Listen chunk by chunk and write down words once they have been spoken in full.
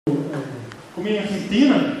como em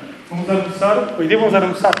Argentina, hoje vamos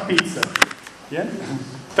almoçar pizza. Bien?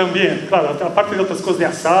 Também, claro, a parte de outras coisas de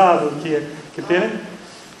assado que tem,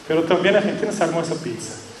 mas também na Argentina se armou essa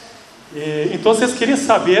pizza. Então, queria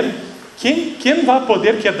saber quem vai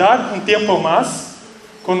poder quedar tempo mais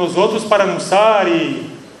com nós outros para almoçar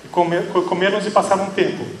e comermos e passar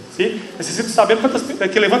tempo. ¿Sí? Necessito saber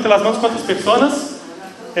que levante as mãos quantas pessoas.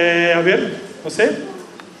 A ver, você?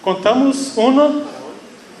 Contamos um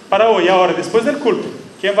para hoje, agora, depois do culto.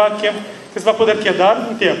 Quem vai poder quedar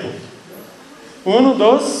tempo? 1,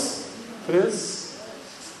 2, 3,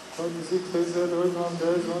 4, 5, 6, 7, 8, 9, 10,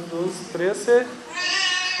 11, 12, 13.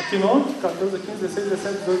 Aqui não, 14, 15, 16,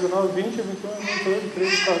 17, 18, 19, 20, 21, 22, 23,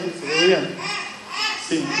 24, 25. Bien.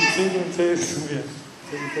 Sim, 25, 26, bien.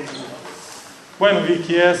 Bueno,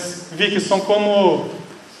 vi que são como,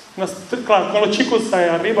 claro, com os chicos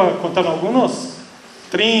arriba contando alguns,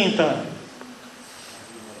 30,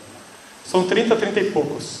 são 30, 30 e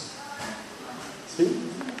poucos. Sim?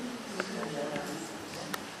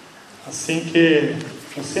 Assim que,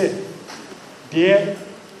 não sei,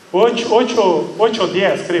 8 ou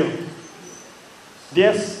 10, creio.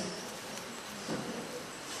 10?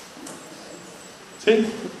 Sim?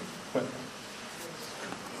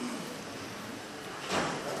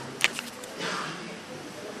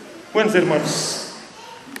 Buenos hermanos,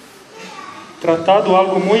 tratado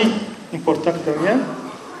algo muito importante também.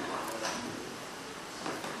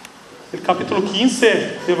 O capítulo 15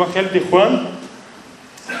 do Evangelho de Juan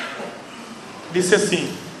diz assim.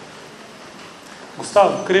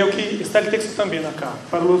 Gustavo, creio que está o texto também acá.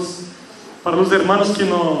 Para os hermanos que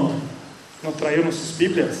não traíram suas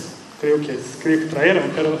Bíblias, creio que traíram,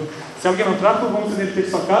 mas se alguém não trajo, vamos ler o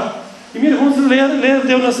texto acá. E mira, vamos ler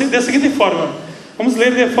da seguinte forma. Vamos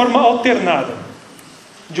ler de forma alternada.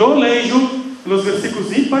 Eu leio os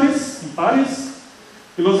versículos impares,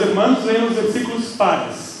 e os hermanos leem os versículos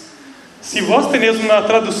pares. Se vos tenéis uma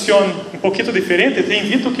tradução um pouquinho diferente, te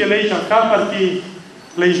invito que leia acá para que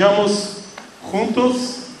lejamos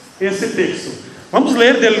juntos esse texto. Vamos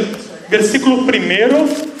ler do versículo 1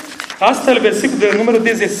 hasta o versículo número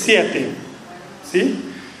 17. ¿Sí?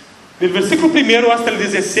 Del versículo 1 hasta el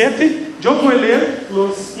 17, eu vou ler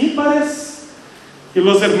os ímpares e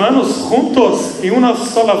os hermanos juntos em uma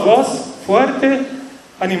sola voz, fuerte,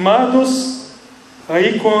 animados,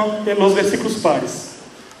 aí com os versículos pares.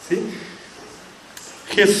 ¿Sí?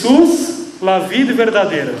 Jesús, la vid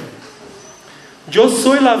verdadeira. Eu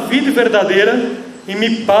sou a vid verdadeira e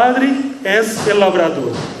mi Padre es el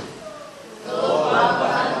labrador.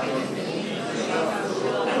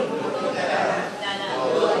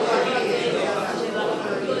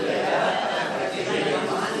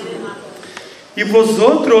 E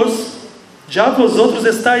vosotros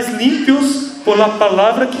estáis limpios por la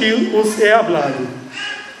palavra que os he hablado.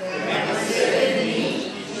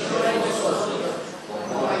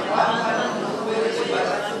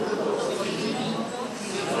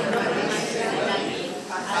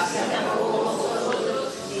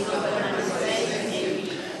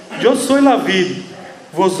 Eu sou la vid,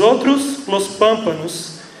 vosotros los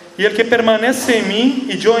pámpanos, e el que permanece em mim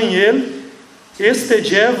e eu em ele, este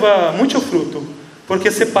lleva muito fruto,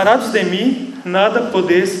 porque separados de mim nada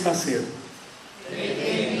podeis fazer.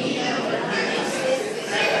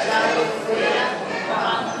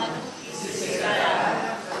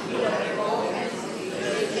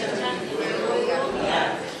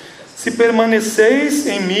 Se permaneceis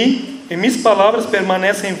em mim, e minhas palavras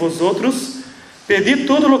permanecem em vosotros, pedi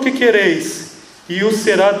tudo o que quereis, e os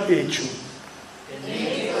será hecho.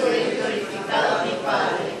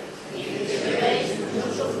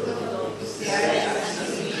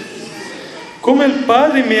 Como o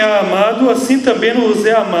Padre me ha amado, assim também os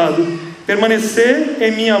he amado. Permanecer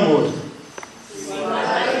em meu amor.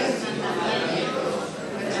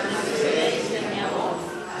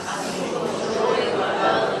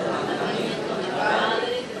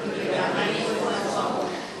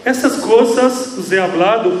 Estas coisas os he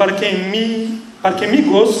hablado para que mi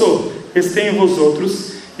gozo esteja em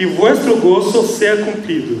vosotros e vuestro gozo seja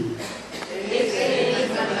cumprido.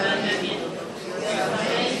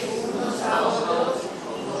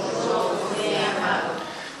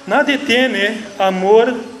 Nadie tiene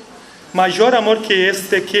maior amor que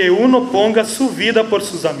este, que uno ponga su vida por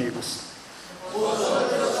sus amigos.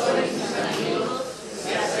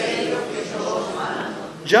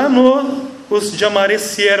 Já não os chamaré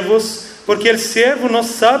siervos, porque el siervo não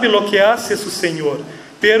sabe lo que hace su Senhor,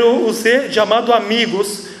 pero os he chamado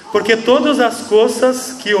amigos, porque todas as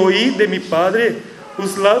coisas que oí de mi Padre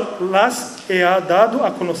las he dado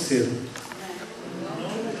a conhecer.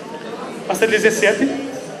 Hasta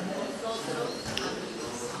 17.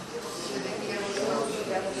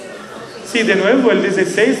 Sí, de nuevo, el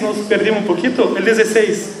 16, nos perdimos un poquito. El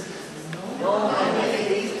 16.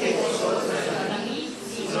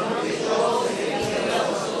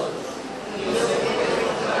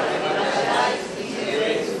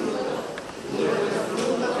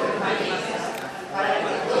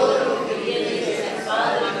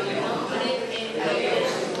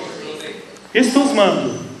 Esto os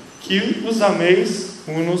mando, que os améis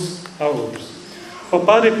unos a outros. Ó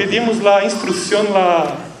Padre, pedimos a instrução,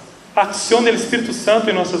 a ação do Espírito Santo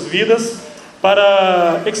em nossas vidas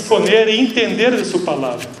para exponer e entender de sua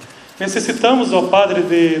palavra. Necessitamos, ó Padre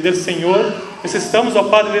do Senhor, necessitamos, ó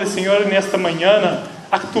Padre do Senhor, nesta manhã,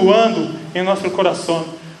 actuando em nosso coração,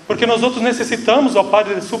 porque nós outros necessitamos, ó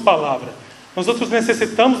Padre, de sua palavra. Nós outros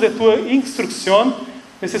necessitamos de tua instrução,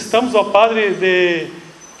 necessitamos, ó Padre,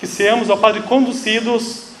 que seamos, ó Padre,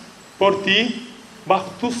 conduzidos por ti, bajo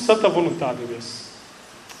tu santa vontade, Deus.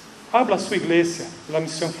 Habla a sua igreja, a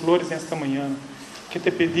Missão Flores, nesta manhã, que te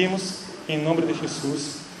pedimos em nome de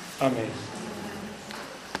Jesus. Amém.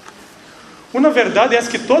 Uma verdade é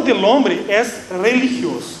que todo homem é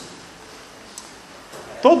religioso.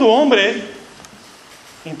 Todo homem,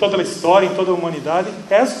 em toda a história, em toda a humanidade,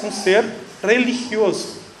 é um ser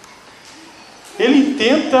religioso. Ele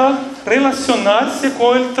tenta relacionar-se com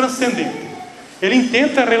o transcendente. Ele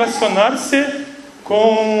tenta relacionar-se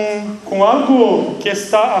com algo que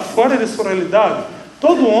está fora de sua realidade.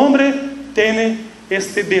 Todo homem tem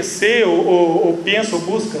este desejo, ou pensa, ou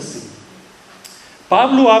busca assim.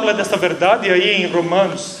 Pablo habla desta verdade aí em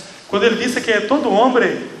Romanos, quando ele diz que todo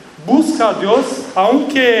homem busca a Deus,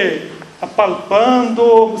 aunque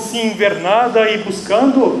apalpando, sem ver nada e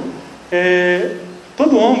buscando,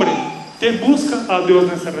 todo homem busca a Deus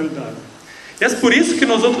nessa realidade. E é por isso que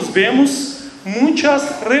nós outros vemos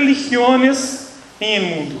muitas religiões em el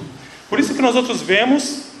mundo. Por isso que nós outros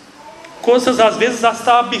vemos coisas às vezes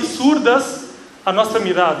até absurdas à nossa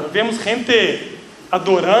mirada. Vemos gente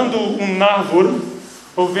adorando um árvore,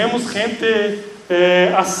 ou vemos gente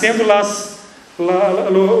fazendo as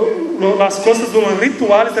coisas dos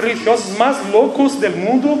rituais religiosos mais loucos do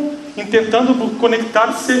mundo, tentando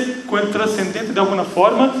conectar-se com o transcendente de alguma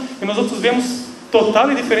forma, e nós outros vemos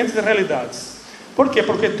total e diferentes realidades. Por quê?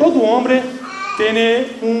 Porque todo homem tem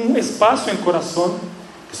um espaço em coração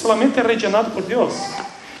que solamente é rellenado por Deus.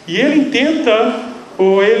 E ele tenta,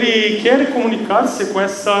 ou ele quer comunicar-se com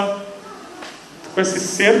esse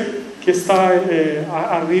ser que está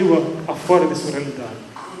arriba, afora de sua realidade.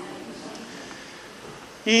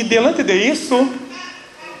 E diante de isso,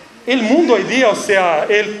 o mundo hoje dia, ou seja,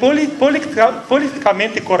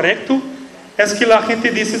 politicamente correto, é que a gente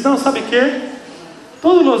diz, não, sabe que?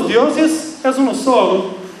 Todos os deuses é um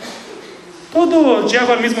solo. Todo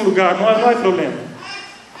leva ao mesmo lugar, não há problema.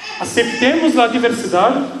 Aceitemos a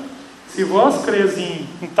diversidade. Se vós crees em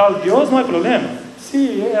tal Deus, não há problema.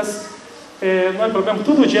 Não há problema,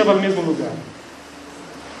 tudo leva ao mesmo lugar.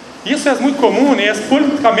 Isso é muito comum e é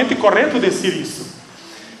politicamente correto dizer isso.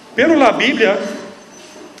 Pero na Bíblia,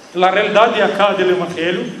 a realidade acá do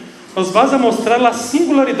Evangelho, nos vai mostrar a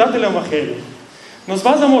singularidade do Evangelho. Nos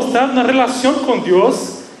vai mostrar uma relação com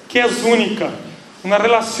Deus que é única. Uma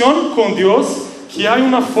relação com Deus que há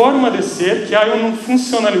uma forma de ser, que há uma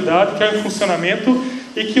funcionalidade, que há um funcionamento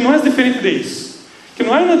e que não é diferente disso. Que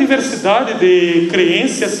não há uma diversidade de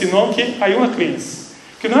crenças, senão que há uma crença.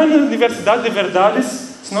 Que não há uma diversidade de verdades,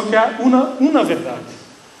 senão que há uma verdade.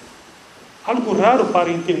 Algo raro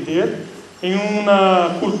para entender em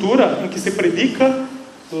uma cultura em que se predica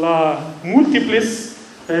múltiples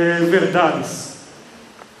verdades.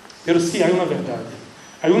 Mas sim, há uma verdade.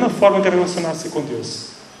 Há uma forma de relacionar-se com Deus.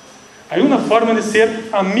 Há uma forma de ser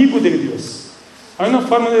amigo de Deus. Há uma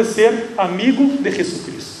forma de ser amigo de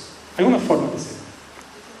Jesucristo. Há uma forma de ser.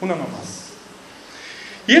 Uma não mais.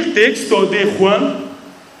 E o texto de Juan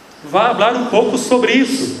vai falar um pouco sobre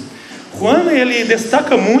isso. Juan, ele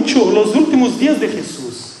destaca muito os últimos dias de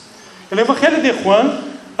Jesus. O Evangelho de Juan,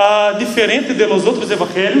 diferente dos outros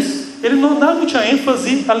evangelhos, ele não dá muita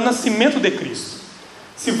ênfase ao nascimento de Cristo.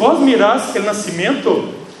 Se vós miras o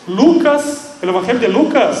nascimento, Lucas, o Evangelho de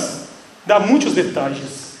Lucas, dá muitos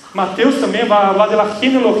detalhes. Mateus também vai falar da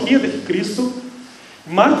genealogia de Cristo.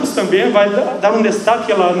 Marcos também vai dar um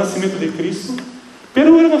destaque ao nascimento de Cristo.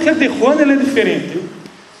 Pero o Evangelho de Juan ele é diferente.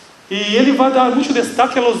 E ele vai dar muito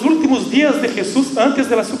destaque aos últimos dias de Jesus antes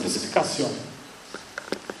da sua crucificação.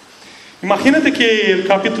 Imagínate que o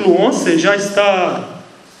capítulo 11 já está...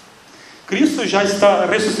 Cristo já está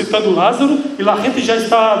ressuscitando Lázaro e a gente já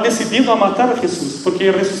está decidindo a matar a Jesus, porque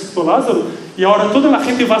ressuscitou Lázaro e agora toda a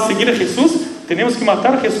gente vai seguir a Jesus, temos que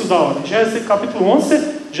matar a Jesus agora. Já esse capítulo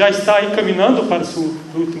 11 já está aí caminhando para os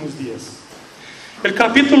últimos dias. O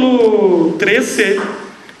capítulo 13,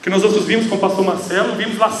 que nós outros vimos com o pastor Marcelo,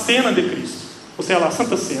 vimos a cena de Cristo, ou seja, a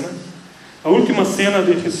Santa Cena, a última cena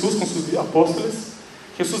de Jesus com seus apóstolos,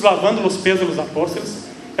 Jesus lavando os pés dos apóstolos,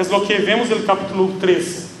 é o que vemos no capítulo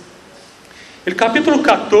 13. No capítulo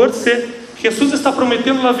 14, Jesus está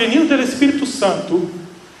prometendo a venida do Espírito Santo.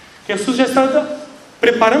 Jesus já está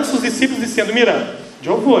preparando seus discípulos, dizendo: mira,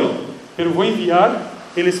 eu vou enviar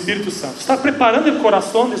o Espírito Santo. Está preparando o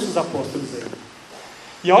coração de seus apóstolos.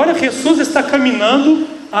 E agora Jesus está caminhando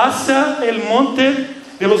hacia o Monte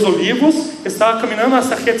de los Olivos, está caminhando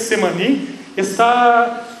hacia Getsemaní,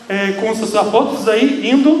 está com seus apóstolos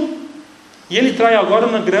aí indo, e ele traz agora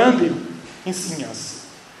uma grande ensinança.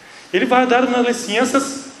 Ele vai dar umas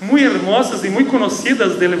ensinanças muito hermosas e muito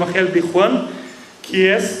conhecidas do Evangelho de Juan, que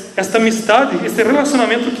é esta amistade, este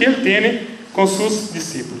relacionamento que ele tem com seus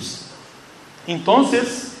discípulos. Então, o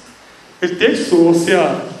texto, ou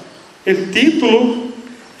seja, o título,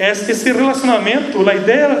 é esse relacionamento, a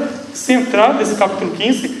ideia central desse capítulo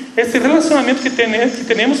 15, é esse relacionamento que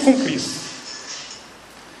temos com Cristo.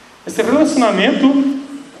 Esse relacionamento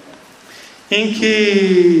em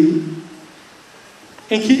que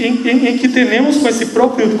temos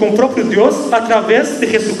com o próprio Deus através de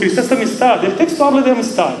Jesus Cristo. Essa amistade, o texto fala de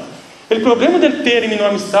amistade. O problema do término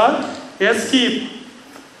amistade é que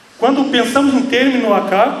quando pensamos no término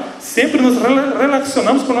acá, sempre nos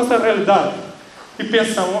relacionamos com nossa realidade e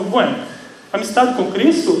pensamos: bueno, amistade com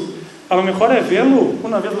Cristo, a lo mejor é vê-lo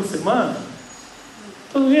uma vez na semana,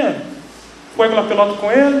 tudo bem, juego a pelota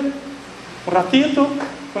com ele um ratito,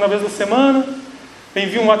 uma vez na semana,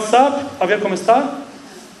 envio um WhatsApp a ver como está.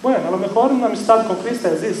 Bueno, a lo mejor uma amistade com Cristo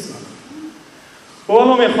é isso. Ou a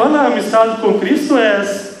lo mejor a amistade com Cristo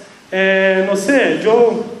não sei,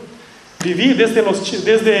 eu vivi desde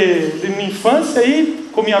minha infância aí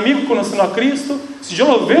com meu amigo conhecendo a Cristo. Se eu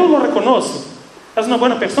lo veo, lo reconheço. És uma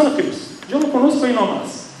boa pessoa, Cristo. Eu lo conheço aí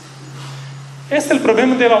nomás. Esse é o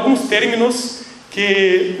problema de alguns términos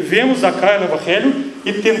que vemos acá no Evangelho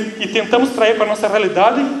e tentamos trazer para a nossa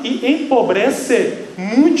realidade e empobrece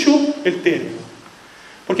muito o término.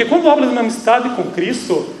 Porque quando habla de uma amistade com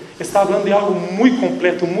Cristo, está falando de algo muito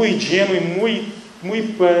completo, muito lleno e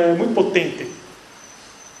muito potente.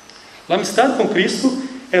 A amistade com Cristo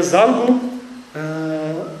é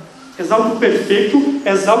algo perfeito,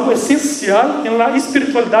 é algo essencial na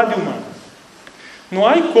espiritualidade humana. Não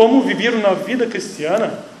há como viver uma vida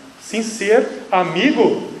cristiana sem ser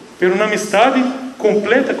amigo, por uma amistade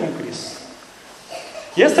completa com Cristo.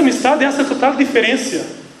 E esta amistade é essa total diferença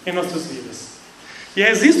em nossas vidas. E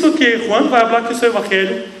é isso que Juan vai falar aqui no seu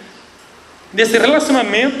Evangelho, desse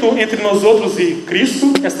relacionamento entre nós outros e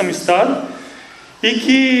Cristo, esta amistade, e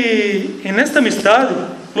que nesta amistade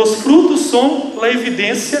os frutos são a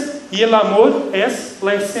evidência e o amor é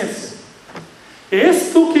a essência. É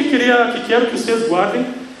isto que quero que vocês guardem,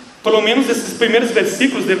 pelo menos esses primeiros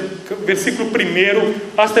versículos, do versículo 1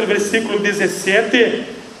 até o versículo 17,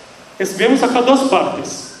 vemos acá duas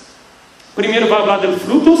partes. Primeiro vai falar dos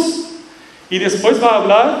frutos e depois vai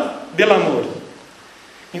falar do amor.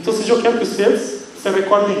 Então, eu quero que vocês se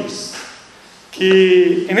recordem isso,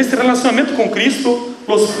 que nesse relacionamento com Cristo,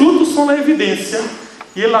 os frutos são a evidência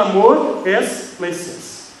e o amor é a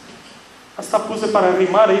essência. Hasta puse para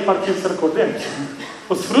rimar aí para que se recordem.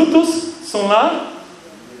 Os frutos são a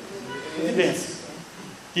evidência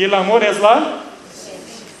e o amor é a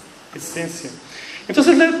essência. Então,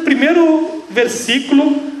 no primeiro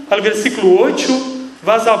versículo ao versículo 8,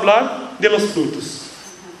 vas a falar de los frutos.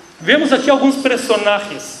 Vemos aqui alguns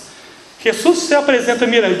personagens. Jesus se apresenta: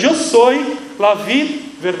 mira, eu sou a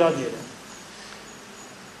vid verdadeira.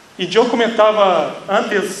 E eu comentava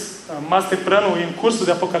antes, mais temprano, em curso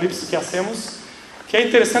de Apocalipse que hacemos, que é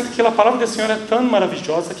interessante que a palavra do Senhor é tão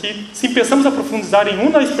maravilhosa que, se pensamos a profundizar em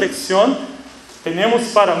uma expressão,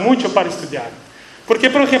 temos para muito para estudar. Porque,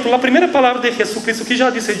 por exemplo, a primeira palavra de Jesus Cristo que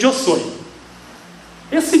já disse: eu sou.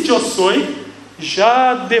 Esse eu sou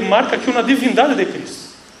já demarca aqui uma divindade de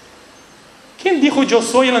Cristo. Quem dijo eu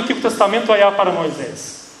sou no Antigo Testamento allá para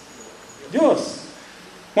Moisés? Deus.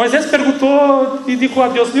 Moisés perguntou e disse a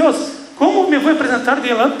Deus: Deus, como me vou apresentar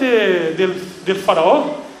diante del faraó?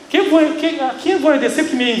 A quem vou dizer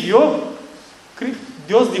que me enviou?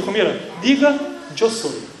 Deus disse: mira, diga eu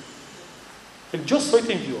sou. Eu sou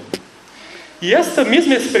te enviou. E esta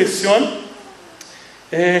mesma expressão,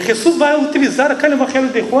 Jesus vai utilizar aqui no Evangelho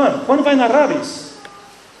de Juan. Juan vai narrar isso.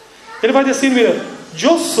 Ele vai dizer: mira,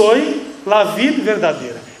 eu sou a vid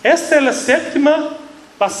verdadeira. Esta é a sétima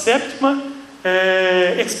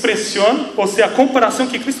expressão, ou seja, a comparação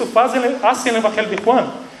que Cristo faz no Evangelho de Juan.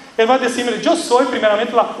 Ele vai dizer: mira, eu sou,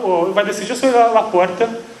 primeiramente, vai dizer: eu sou a porta.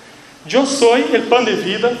 eu sou o pão de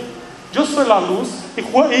vida, eu sou a luz,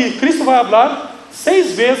 e Cristo vai falar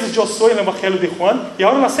 6 vezes eu sou no Evangelho de Juan, e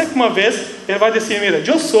agora na 7ª vez, ele vai dizer, mira,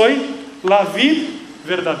 eu sou a vid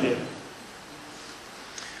verdadeira.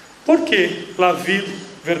 Por que a vid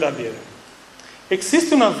verdadeira?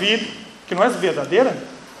 Existe uma vid que não é verdadeira?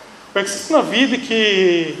 Ou existe uma vid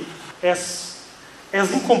que é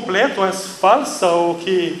incompleta, ou é falsa, ou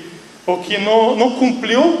que não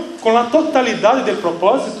cumpriu com a totalidade do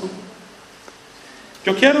propósito?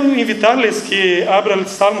 Eu quero invitar-les que abram o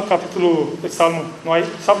Salmo capítulo...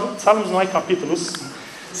 Salmos não há capítulos.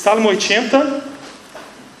 Salmo 80.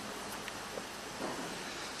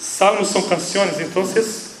 Salmos são canções, então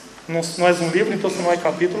não é um livro, então não há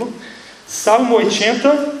capítulo. Salmo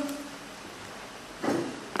 80.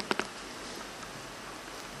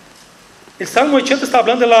 O Salmo 80 está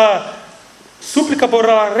falando da súplica por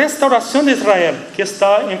a restauração de Israel, que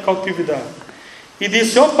está em cautividade. E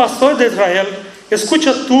diz, ó pastor de Israel,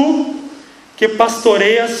 escucha tu, que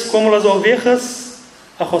pastoreas como as ovejas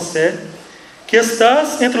a José, que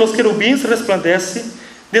estás entre os querubins resplandece,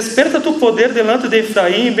 desperta tu poder delante de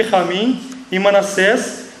Efraim, Benjamim e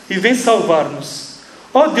Manassés, e vem salvar-nos.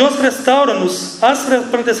 Ó Deus, restaura-nos, haz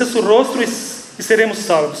resplandecer su rostro e seremos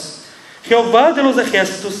salvos. Jeová de los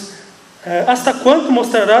ejércitos, ¿hasta cuándo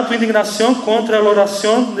mostrará tu indignación contra la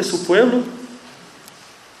oración de su pueblo?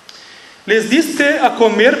 Les diste a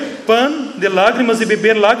comer pan de lágrimas e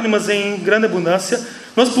beber lágrimas em grande abundância.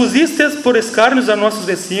 Nos pusiste por escárnios a nossos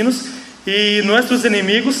vecinos e nossos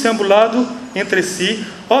inimigos se ambulado entre si.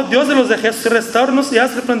 Ó Deus de los ejércitos, restaura-nos e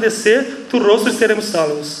haz resplandecer tu rosto e seremos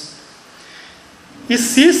salvos.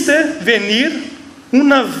 Hiciste venir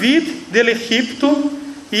una vid del Egipto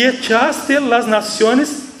e echaste las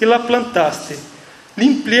naciones e la plantaste.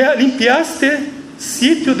 Limpiaste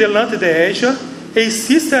sitio delante de ella e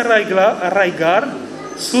hiciste arraigar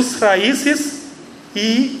sus raíces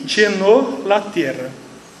e llenou la tierra.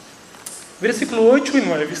 Versículo 8 e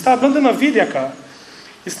 9. Está falando de uma vida acá.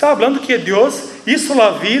 Está falando que Deus hizo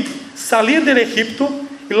la vid salir del Egipto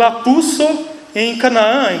e la puso em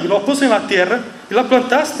Canaã, e la puso em la tierra e la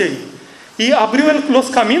plantaste aí. E abriu os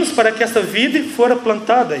caminhos para que esta vid fora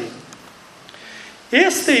plantada aí.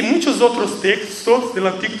 Este e muitos outros textos do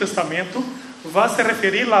Antigo Testamento vai se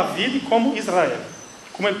referir à vid como Israel,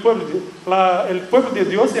 como o povo de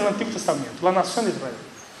Deus no Antigo Testamento, a nação de Israel.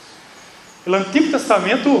 No Antigo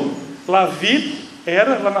Testamento, a vid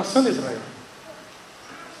era a nação de Israel.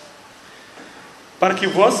 Para que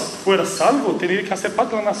vós fuera salvo, teria que fazer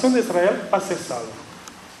parte da nação de Israel para ser salvo.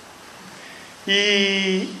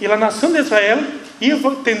 E a nação de Israel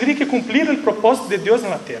teria que cumprir o propósito de Deus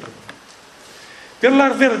na terra. Pero a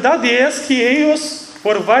verdade é que eles,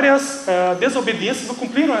 por várias desobediências, não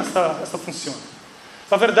cumpriram esta função.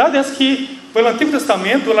 A verdade é que, pelo Antigo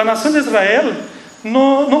Testamento, a nação de Israel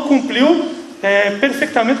não cumpriu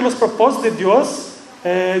perfeitamente os propósitos de Deus,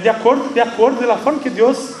 de acordo da forma que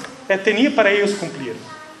Deus tinha para eles cumprir.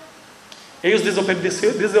 Eles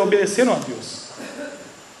desobedeceram a Deus.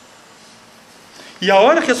 E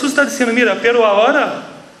agora Jesus está dizendo, mira, pero agora,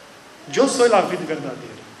 eu sou a vida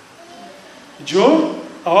verdadeira. Eu,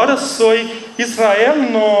 agora sou Israel,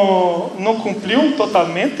 não cumpriu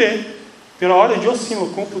totalmente, mas agora eu sim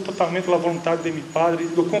lo cumpro totalmente a vontade de meu Padre,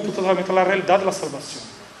 lo cumpro totalmente a realidade da salvação.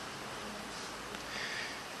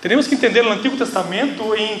 Temos que entender o Antigo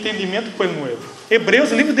Testamento em entendimento com o Novo.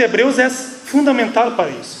 Hebreus, o livro de Hebreus é fundamental para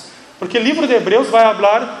isso, porque o livro de Hebreus vai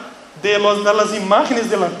falar das imagens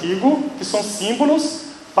do Antigo, que são símbolos,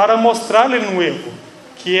 para mostrar o Novo,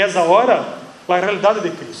 que é agora a realidade de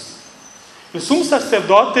Cristo. O sumo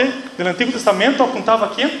sacerdote do Antigo Testamento apontava a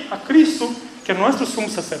quem? A Cristo, que é nosso sumo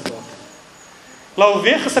sacerdote. A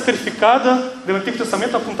oveja sacrificada do Antigo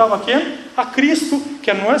Testamento apontava a quem? A Cristo,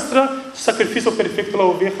 que é nosso sacrifício perfeito, a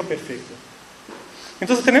oveja perfeita.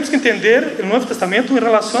 Então, temos que entender o Novo Testamento em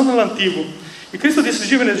relação ao Antigo. E Cristo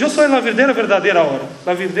disse, eu sou a videira verdadeira agora,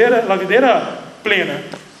 a videira plena.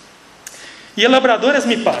 E o labrador é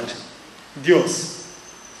meu Padre, Deus.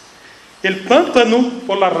 O pâmpano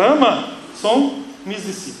por la rama são meus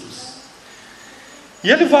discípulos. E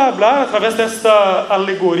ele vai falar através desta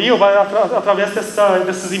alegoria, através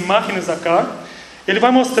dessas imagens acá, ele vai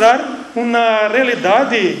mostrar uma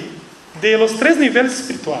realidade de los 3 níveis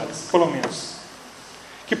espirituais, pelo menos,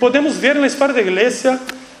 que podemos ver na história da igreja,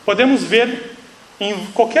 podemos ver em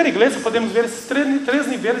qualquer igreja, podemos ver esses 3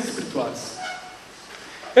 níveis espirituais.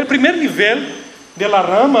 O primeiro nível de la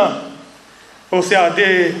rama, ou seja,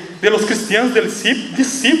 de los cristianos, del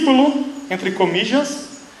discípulo, entre comillas,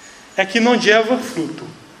 é que não leva fruto.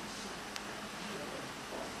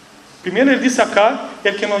 Primeiro ele disse acá,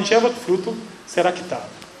 el que não leva fruto será quitado.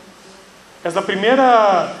 É o primeiro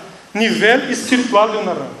nível espiritual de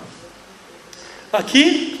uma rama.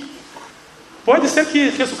 Aqui, pode ser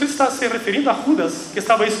que Jesus Cristo está se referindo a Judas, que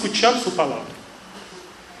estava escutando sua palavra.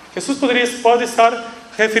 Jesus pode estar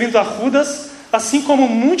referindo a Judas, assim como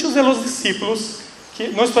muitos de los discípulos, que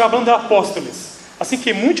não estou falando de apóstolos, assim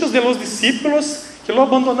que muitos de los discípulos que lo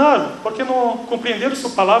abandonaram, porque não compreenderam sua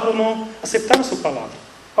palavra, não aceitaram sua palavra,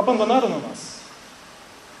 abandonaram nomás.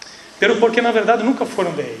 Pero porque na verdade nunca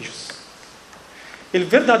foram de ellos. O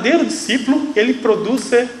verdadeiro discípulo, ele produz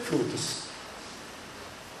frutos.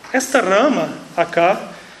 Esta rama acá,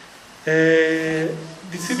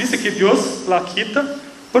 diz que Deus la quita,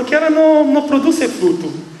 porque ela não produz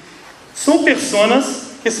fruto. São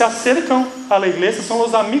pessoas que se acercam à igreja, são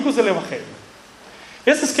os amigos do Evangelho.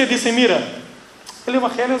 Esses que dizem, mira, o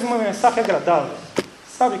Evangelho é uma mensagem agradável.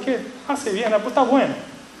 Sabe o que? Se viene, está bueno.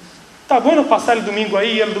 Está bueno passar o domingo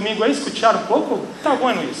aí, escutar um pouco? Está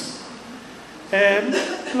bueno isso.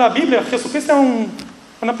 Na Bíblia, Jesus Cristo é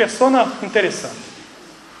uma pessoa interessante.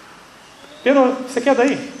 Pero, você quer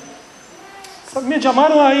daí? Me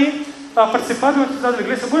chamaram aí a participar de uma atividade da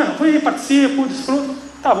igreja. Bueno, fui, participo, desfruto.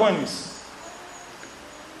 Está bom isso.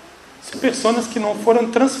 São pessoas que não foram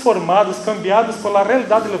transformadas, cambiadas pela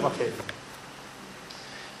realidade do Evangelho.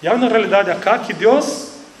 E há uma realidade acá que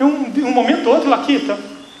Deus, em um momento ou outro, la quita.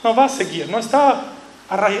 Não vai seguir. Não está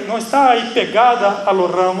aí pegada ao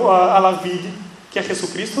ramo, à la vide, que é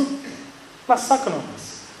Jesus Cristo. La saca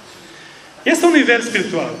nomás. Esse é o nível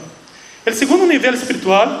espiritual. O segundo nível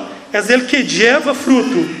espiritual é o que lleva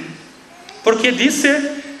fruto. Porque diz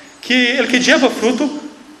que o que lleva fruto,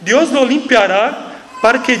 Deus lo limpiará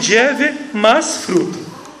para que lleve mais fruto.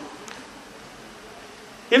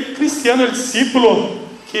 O cristiano, o discípulo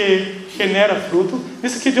que genera fruto,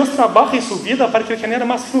 diz que Deus trabalha em sua vida para que ele genere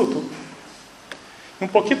mais fruto. Um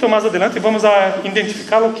pouquinho mais adelante vamos a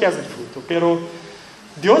identificar o que é o fruto. Pero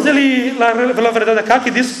Deus, a verdade acá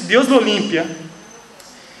que diz, Deus lo limpia.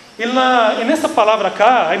 E nessa palavra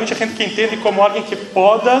acá, há muita gente que entende como alguém que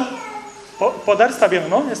poda. Podar está bem,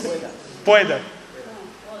 não? Poda.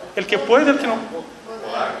 El que puede, el que não.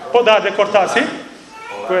 Podar, de cortar, sim?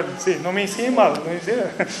 Sim, não me ensine mal.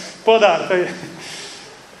 Podar, está bem.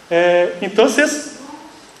 Então,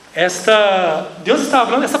 Deus está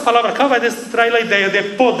falando, essa palavra acá vai trazer a ideia de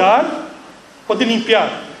podar ou de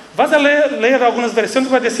limpiar. Vas a ler algumas versões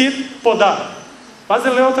que vai dizer podar. Vas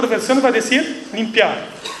a ler outra versão que vai dizer limpiar.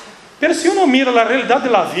 Mas se uno mira a realidade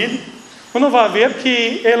da vida, uno vai ver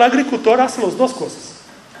que o agricultor faz as duas coisas.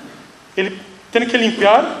 Ele tem que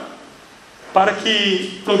limpiar para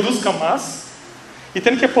que produza mais e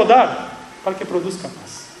tem que podar para que produza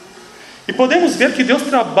mais. E podemos ver que Deus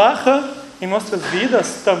trabalha em nossas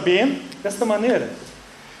vidas também desta maneira.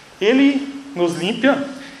 Ele nos limpia.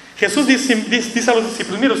 Jesus disse aos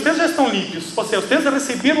discípulos, mira, vocês já estão límpios, ou seja, vocês já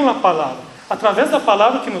receberam a palavra, através da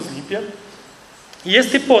palavra que nos limpia. E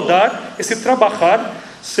este podar, esse trabalhar,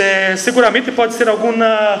 seguramente pode ser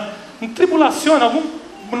alguma tribulação,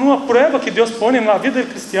 alguma prova que Deus põe na vida do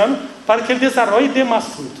cristiano para que ele desenvolva e dê mais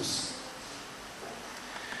frutos.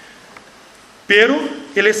 Pero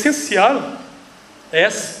o essencial é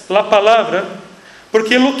a palavra,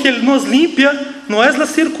 porque o que nos limpia não é a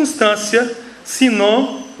circunstância,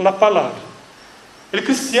 sino a palavra. O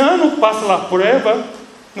cristiano passa a prova,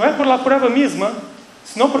 não é por la prova mesma,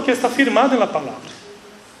 senão porque está firmado na palavra.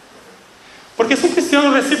 Porque se um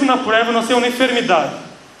cristiano recebe uma prova, não sei, uma enfermidade,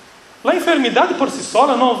 a enfermidade por si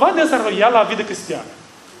sola não vai desenvolver a vida cristiana.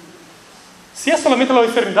 Se é somente a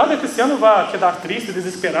enfermidade, o cristiano vai quedar triste,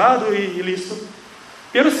 desesperado e listo.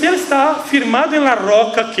 Mas se ele está firmado na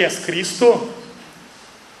roca que é Cristo,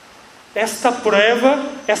 esta prova,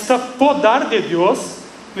 esta podar de Deus,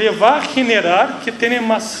 lhe vai generar que tenha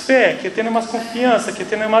mais fé, que tenha mais confiança, que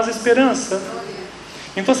tenha mais esperança.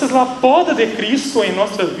 Então, a poda de Cristo em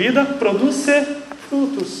nossa vida produz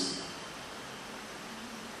frutos.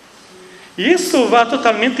 Isso vai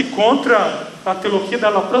totalmente contra a teologia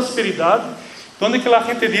da prosperidade, onde que a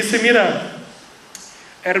gente diz, mira,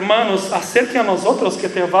 hermanos, acerquem a nós outros que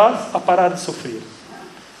te vas a parar de sofrer.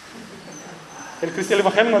 O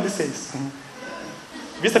Evangelho não diz isso.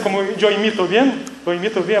 ¿Viste como eu imito bem? Eu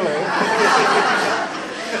imito bem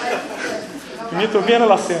imito bem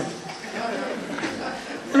o acento.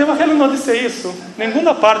 O Evangelho não diz isso.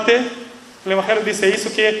 Nenhuma parte do Evangelho diz isso,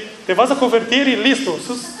 que te vas a convertir e listo,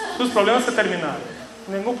 seus problemas se terminaram.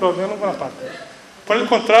 Nenhum problema, nenhuma parte. Por el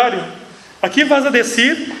contrário, aqui vas a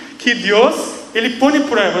dizer que Deus, Ele põe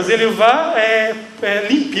provas, Ele vai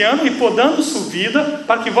limpiando e podando sua vida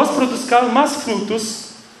para que vós produzcais mais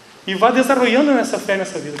frutos e vá desenvolvendo nessa fé,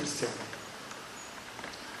 nessa vida cristiana.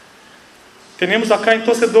 Temos acá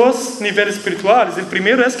então dois níveis espirituais. O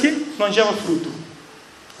primeiro é que não lleva fruto.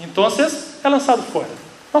 Então é lançado fora.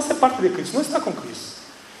 Não é parte de Cristo, não está com Cristo.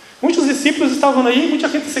 Muitos discípulos estavam aí, muita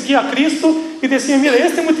gente seguia a Cristo e diziam: mira,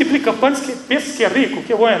 este multiplica pães, que pensa que é rico,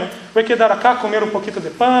 que bueno. Vai quedar acá, comer um pouquinho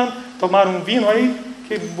de pão, tomar um vinho aí,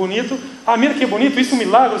 que bonito. Ah, mira que bonito, isso é um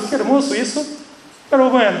milagre, que hermoso isso.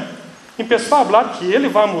 Pero bueno, começou a falar que ele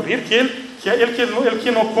vai morrer, que ele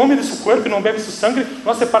que não come de seu corpo, não bebe seu sangue,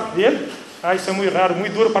 não é parte dele. Ah, isso é muito raro,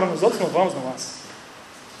 muito duro para nós outros, não vamos nós.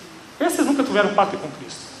 Esses nunca tiveram parte com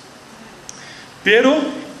Cristo. Pero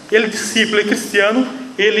o discípulo cristiano,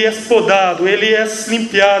 ele é podado, ele é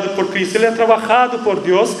limpiado por Cristo, ele é trabalhado por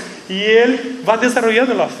Deus e ele vai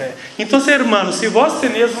desenvolvendo a fé. Então, hermanos, se vós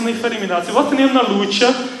tenéis uma enfermidade, se vós tenéis uma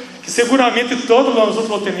luta, que seguramente todos nós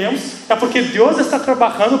outros temos, é porque Deus está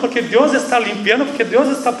trabalhando, porque Deus está limpando, porque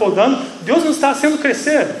Deus está podando, Deus nos está fazendo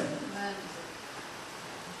crescer.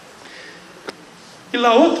 E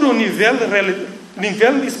lá outro nível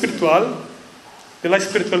espiritual, da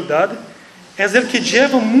espiritualidade, é o que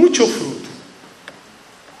leva muito fruto.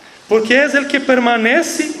 Porque é o que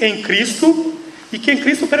permanece em Cristo e que em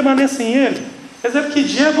Cristo permanece em Ele. É o que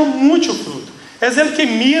leva muito fruto. É o que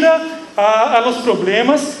mira a los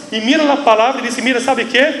problemas e mira a palavra e diz: mira, sabe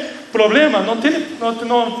que? Problema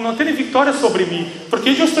não tem vitória sobre mim,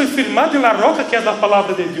 porque eu estou firmado na roca que é a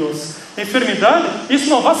palavra de Deus. Enfermidade, isso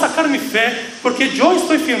não vai sacar minha fé, porque eu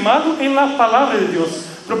estou firmado na palavra de Deus.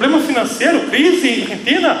 Problema financeiro, crise em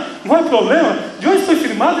Argentina, não é problema. Eu estou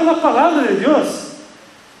firmado na palavra de Deus.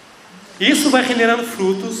 Isso vai generando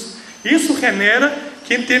frutos. Isso genera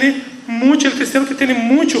quem tem muito, o cristiano que tem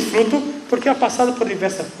muito fruto, porque ha passado por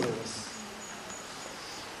diversas provas.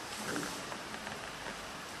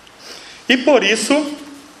 E por isso,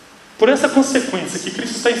 por essa consequência que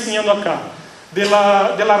Cristo está ensinando acá, de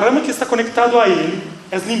la rama que está conectado a Ele,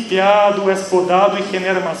 é limpiado, é podado e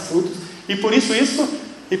genera mais frutos. E por isso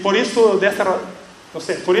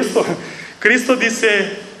Cristo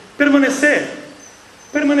disse: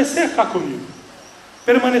 permanecer acá comigo,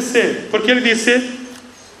 permanecer, porque Ele disse: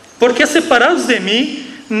 porque separados de mim,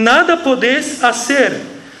 nada podeis fazer.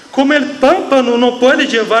 Como o pámpano não pode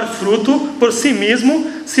levar fruto por si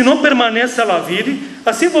mesmo, se não permanece a vide,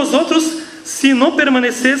 assim vosotros, se não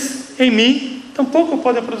permaneceis em mim, tampouco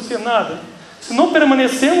podem produzir nada. Se não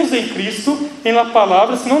permanecemos em Cristo, em la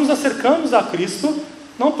palavra, se não nos acercamos a Cristo,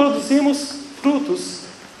 não produzimos frutos.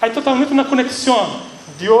 Aí totalmente uma conexão.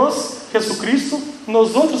 Deus, Jesus Cristo,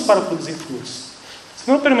 nós outros para produzir frutos.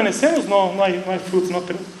 Se não permanecemos, não há frutos.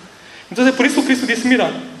 Então é por isso que Cristo disse: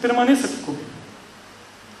 mira, permaneça aqui comigo.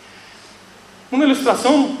 Uma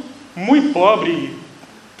ilustração muito pobre,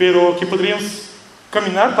 pero que poderíamos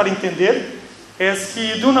caminhar para entender, é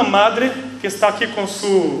que de uma madre que está aqui com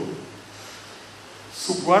seu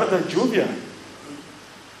guarda-lluvia,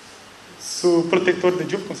 seu protetor de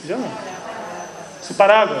lluvia, como se chama? Seu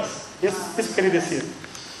paraguas, isso queria dizer.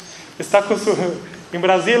 Está com seu... Em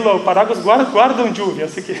Brasil, o paraguas guardam lluvia,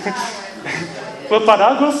 assim que... o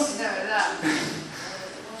paraguas...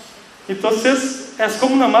 Então, é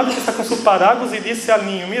como uma madre que está com seu paraguas e disse ao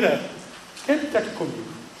ninho: mira, quédate aqui comigo.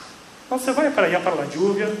 Não se vai para allá para a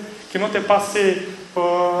lluvia, que não te passe,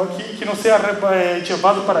 que não seja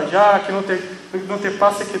levado para allá, que não te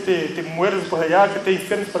passe que te mueras por allá, que te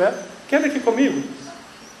enfermes por allá. Quédate aqui comigo.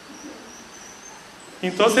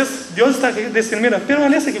 Então, Deus está dizendo: mira,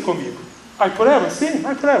 permanece aqui comigo. Há pruebas? Sim,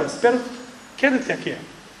 há pruebas, pero quédate aqui.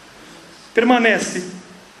 Permanece.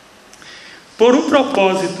 Por um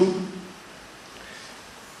propósito.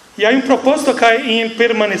 E há um propósito acá em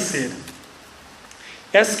permanecer.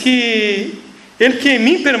 É que ele que em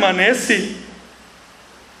mim permanece,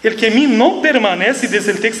 ele que em mim não permanece, diz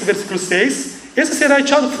o texto, versículo 6, esse será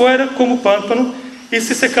echado fora como pâmpano, e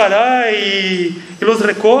se secará, e los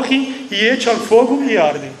recorre, e echa ao fogo e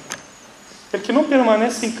arde. Ele que não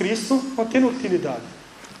permanece em Cristo não tem utilidade,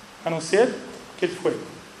 a não ser que ele foi.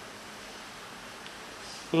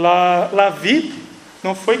 La vid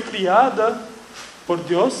não foi criada por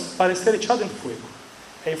Deus para ser echada em fogo.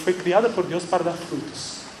 Ela foi criada por Deus para dar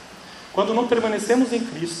frutos. Quando não permanecemos em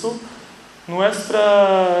Cristo,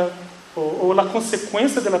 ou a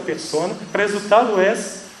consequência da pessoa, o resultado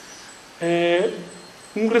é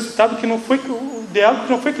um resultado que não foi de algo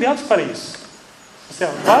que não foi criado para isso. Ou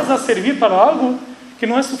seja, vas a servir para algo que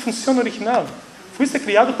não é sua função original. Fuiste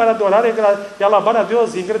criado para adorar e alabar a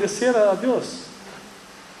Deus e agradecer a Deus.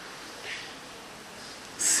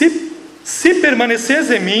 Se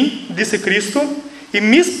permaneceis em mim, disse Cristo, e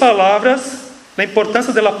mis palavras, a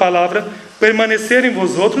importância da palavra, permanecer em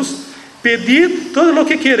vosotros, pedid todo o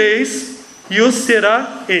que quereis e os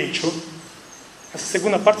será hecho. Essa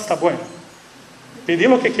segunda parte está boa. Pedir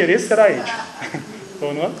lo que queréis será hecho.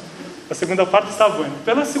 ¿O no? A segunda parte está buena.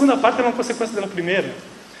 Pero a segunda parte é uma consequência da primeira.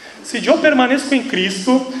 Se eu permaneço em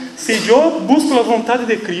Cristo, se eu busco a vontade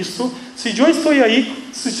de Cristo, se eu estou aí,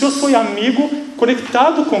 se eu sou amigo,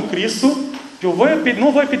 conectado com Cristo, eu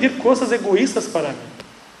não vou pedir coisas egoístas para mim.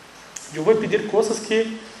 Eu vou pedir coisas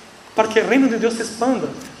para que o reino de Deus se expanda.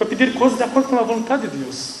 Vou pedir coisas de acordo com a vontade de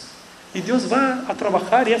Deus. E Deus vai a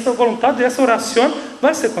trabalhar, e essa vontade, essa oração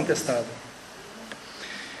vai ser contestada.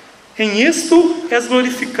 Em isto és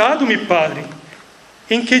glorificado, mi Padre,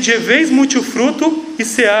 em que llevéis muito fruto e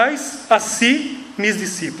seais assim mis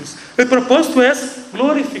discípulos. O propósito é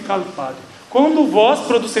glorificar o Padre. Quando vós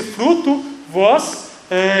produzir fruto, vós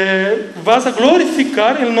vas a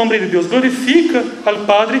glorificar o nome de Deus. Glorifica ao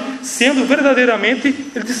Padre, sendo verdadeiramente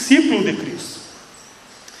o discípulo de Cristo.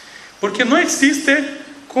 Porque não existe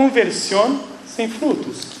conversão sem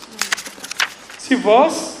frutos. Se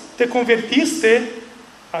vós te convertiste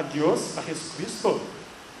a Deus, a Jesus Cristo,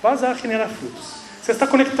 vas a generar frutos. Você está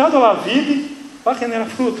conectado à vida, vai generar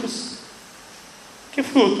frutos. Que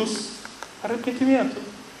frutos? Arrependimento.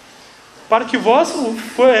 Para que vós,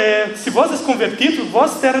 se vós és convertidos,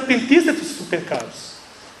 vós te arrepentiste de seus pecados.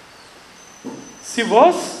 Se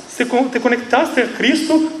vós te conectaste a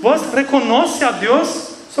Cristo, vós reconhece a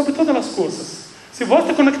Deus sobre todas as coisas. Se vós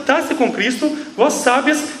te conectaste com Cristo, vós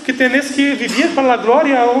sabes que tenéis que viver para a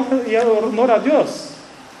glória e a honra a Deus.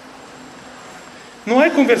 Não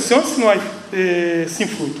há conversão se não há sem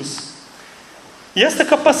frutos. E esta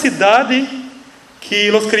capacidade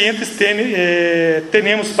que os crentes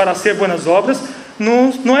temos para fazer boas obras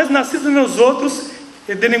não é nascida de nós outros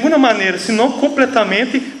de nenhuma maneira, senão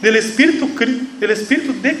completamente do Espírito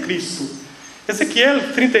de Cristo.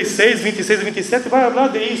 Ezequiel 36, 26 e 27 vai falar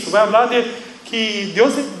de isso, vai falar de que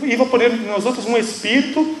Deus ia pôr em nós outros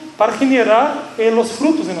Espírito para generar os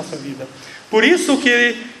frutos em nossa vida. Por isso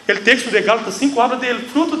que o texto de Gálatas 5 habla do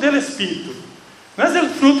fruto do Espírito. Não é o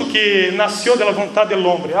fruto que nasceu da vontade do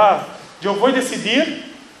homem. Eu vou decidir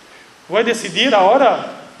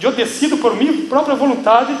agora, eu decido por minha própria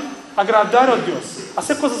vontade agradar a Deus,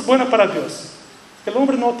 fazer coisas boas para Deus. O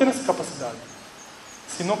homem não tem essa capacidade,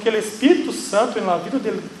 senão que o Espírito Santo na vida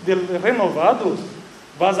del renovado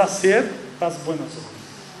vai fazer as boas obras.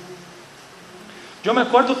 Eu me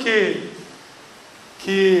acordo que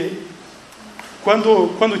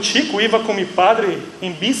quando chico ia com meu padre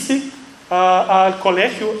em bici ao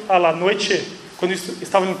colégio à noite, quando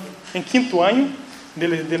estava em quinto ano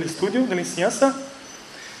do estudo, da enseñança,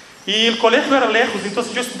 e o colégio era lejos, então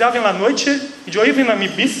eu estudava na noite e eu ia na minha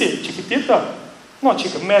bici chiquitita, não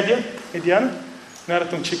chica, mediana, não era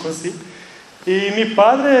tão chico assim, e meu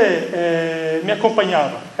padre me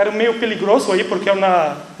acompanhava. Era meio perigoso aí porque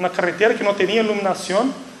era na carretera que não tinha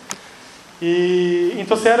iluminação. E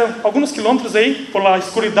então eram alguns quilômetros aí por la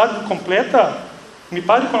escuridade completa. Meu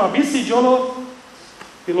padre com a bici e eu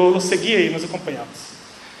lo seguia e nos acompanhávamos.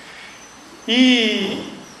 E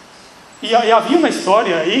havia uma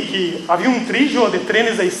história aí que havia um trilho de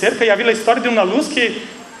trens aí cerca e havia a história de uma luz que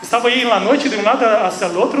estava aí na noite de um lado hacia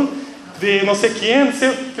o outro, de não sei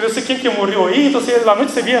quem que morreu aí. Então na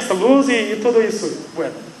noite você via essa luz e tudo isso.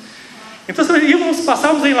 Bueno. Então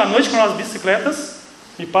passávamos aí na noite com as bicicletas.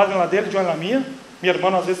 Meu padre na dele, eu na minha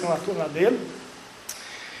irmã às vezes na dele.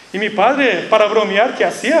 E meu padre, para bromear, que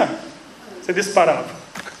hacía? Se disparava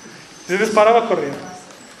correndo.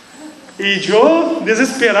 E eu,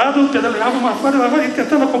 desesperado, pedaleava uma fora,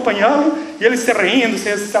 tentando acompanhá-lo, e ele se rindo,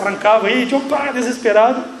 se arrancava aí, eu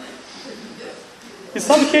desesperado. E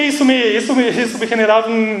sabe que isso me generava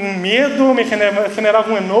um medo, me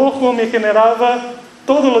generava um enojo, me generava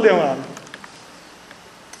todo o demais.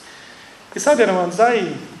 E sabe, irmãos,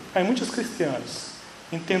 há muitos cristianos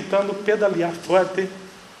tentando pedalear forte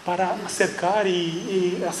para acercar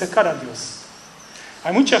a Deus.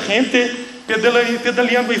 Há muita gente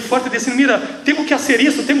pedaleando forte, dizendo: mira, tenho que fazer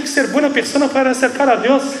isso, tenho que ser boa pessoa para acercar a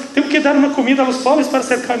Deus, tenho que dar uma comida aos pobres para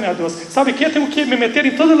acercar-me a Deus. Sabe o que? Tenho que me meter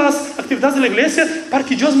em todas as atividades da igreja para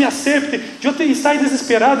que Deus me acepte. Eu estou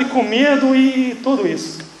desesperado e com medo e tudo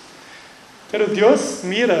isso. Mas Deus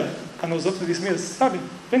mira a nós outros e diz: mira, sabe,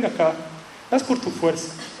 venga cá. Mas por tua força,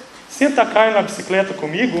 senta cá na bicicleta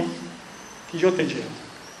comigo, que eu te digo.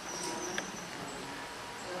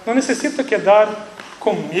 Não necessita quedar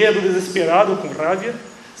com medo, desesperado, com raiva,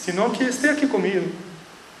 senão que esteja aqui comigo.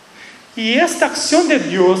 E esta ação de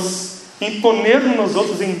Deus em poner-nos nós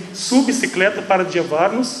outros em sua bicicleta para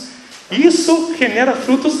levar-nos, isso genera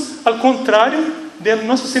frutos ao contrário de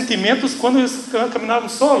nossos sentimentos quando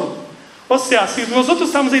caminhávamos solo. Ou seja, se nós outros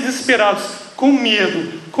estamos aí desesperados, com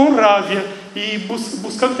medo, com raiva, e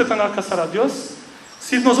buscando tentar alcançar a Deus,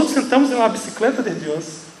 Se nós sentamos na bicicleta de Deus,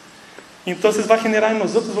 então vai generar em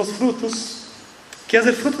nós os frutos, que é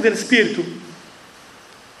o fruto do Espírito: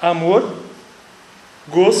 amor,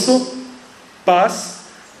 gozo, paz,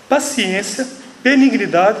 paciência,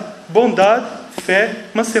 benignidade, bondade, fé,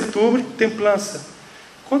 mansedumbre, templança.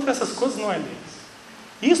 Contra essas coisas não há lei.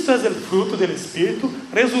 Isto é o fruto do Espírito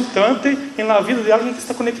resultante em la vida de alguém que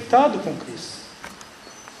está conectado com Cristo.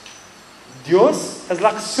 Deus, é a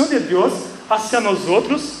ação de Deus hacia nós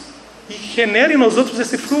outros e genera em nós outros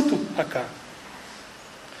esse fruto acá.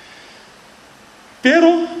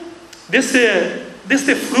 Pero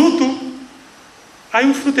desse fruto há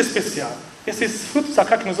fruto especial. Esses frutos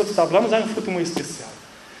acá que nós outros falamos, há fruto muito especial.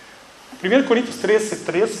 1 Coríntios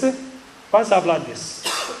 13 vai falar disso.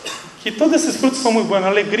 Que todos esses frutos são muito bons. A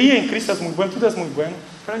alegria em Cristo é muito boa, tudo é muito bom.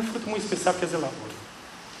 Mas há fruto muito especial que é o amor.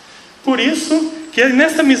 Por isso, que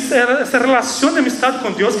nessa relação de amistade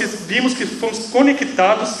com Deus, que vimos que fomos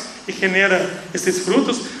conectados e genera esses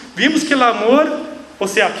frutos, vimos que o amor, ou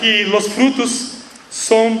seja, que os frutos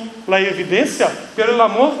são a evidência, mas o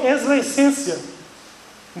amor é a essência.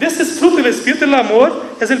 Desses frutos do Espírito, o amor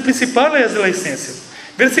é o principal, é a essência.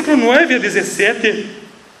 Versículo 9 a 17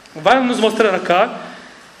 vai nos mostrar acá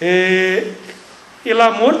o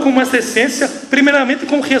amor como essa essência, primeiramente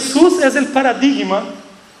como Jesus é o paradigma,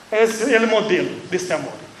 é o modelo deste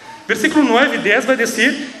amor. Versículo 9 e 10 vai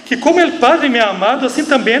dizer que como o Padre me ha amado, assim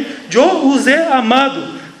também eu os he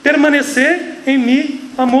amado, permanecer em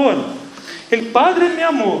mi amor. O Padre me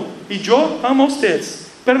amou e eu amo a vocês,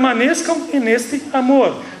 permaneçam neste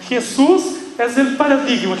amor. Jesus é o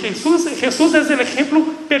paradigma, Jesus é o exemplo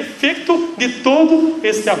perfeito de todo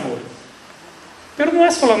este amor. Mas não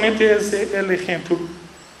é somente esse o exemplo.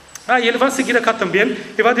 E ele vai seguir acá também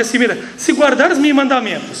e vai dizer: mira, se guardares meus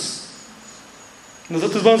mandamentos, nós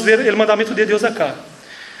outros vamos ver o mandamento de Deus acá,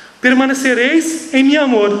 permanecereis em meu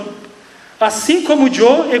amor, assim como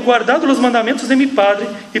eu he guardado os mandamentos de meu Padre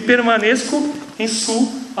e permaneço em su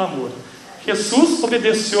amor. Jesus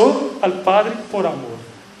obedeceu ao Padre por amor.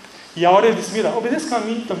 E agora ele diz: mira, obedeça a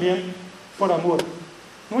mim também por amor.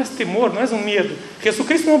 Não é temor, não é medo. Jesus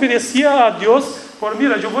Cristo não obedecia a Deus por,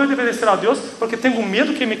 mira, eu vou obedecer a Deus porque tenho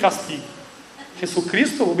medo que me castigue. Jesus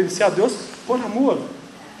Cristo obedecia a Deus por amor.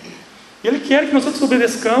 E Ele quer que nós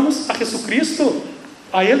obedeçamos a Jesus Cristo,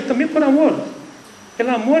 a Ele também por amor. O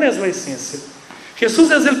amor é a essência.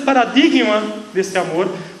 Jesus é o paradigma desse amor,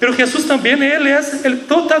 mas Jesus também, Ele é o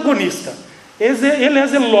protagonista. Ele é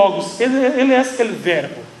o logos, Ele é o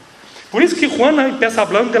verbo. Por isso que Juan começa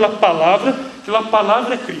falando da palavra, que a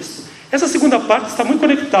palavra é Cristo. Essa segunda parte está muito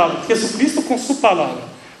conectada, Jesus Cristo com sua palavra.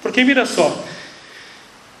 Porque mira só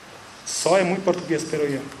é muito português, pero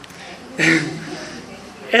eu.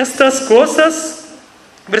 Estas coisas,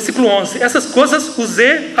 versículo 11, essas coisas os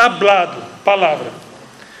he hablado, palavra,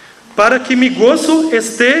 para que mi gozo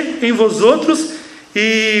esté em vosotros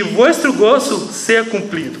e vuestro gozo seja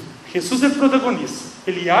cumprido. Jesus é o protagonista.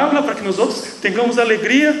 Ele habla para que nós outros tenhamos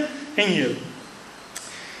alegria em Ele.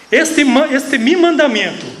 Este mi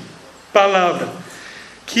mandamento, palavra,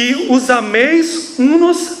 que os ameis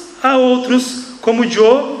uns a outros como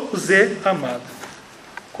eu os he amado.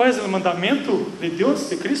 Qual é o mandamento de Deus,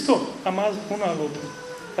 de Cristo? Amar um ao outro.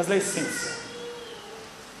 É a essência.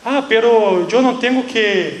 Pero eu não tenho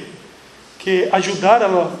que ajudar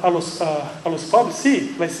a los pobres.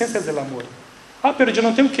 Sí, a essência é o amor. Pero eu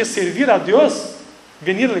não tenho que servir a Deus,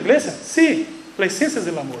 venir à igreja. Sí, a essência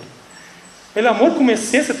é o amor. O amor como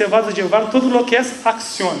essência te vai levar todo o que é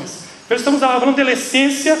ações. Pero estamos falando de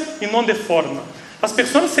essência e não de forma. As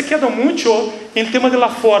pessoas se quedam muito em tema da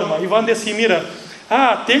forma e vão dizer: mira,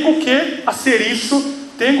 tenho que fazer isso,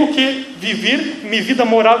 tenho que viver minha vida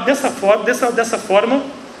moral dessa forma.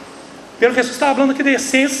 Pero Jesus está falando aqui de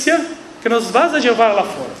essência que nos vai levar lá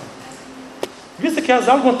fora. Viste que é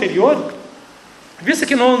algo anterior? Viste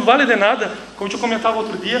que não vale de nada, como eu comentava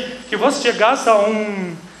outro dia, que você chegasse a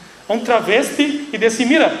um travesti e disse: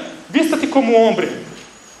 mira, vista-te como homem.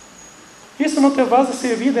 Isso não te vai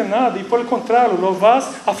servir de nada, e por contrário, lo vas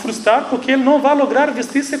a frustrar, porque ele não vai lograr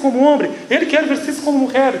vestir-se como homem. Ele quer vestir-se como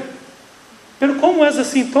mulher. Mas como é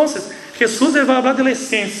assim, então? Jesus vai falar da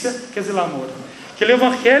essência, que é o amor. Que o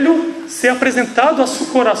Evangelho seja apresentado a seu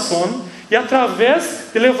coração, e através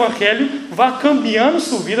do Evangelho vai cambiando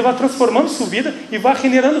sua vida, vai transformando sua vida, e vai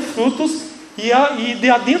generando frutos, e de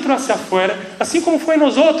adentro hacia fora, assim como foi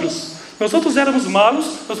nós outros. Nós outros éramos malos,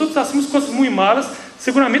 nós outros hacíamos coisas muito malas,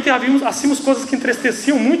 seguramente hacíamos coisas que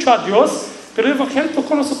entristeciam muito a Deus, mas o Evangelho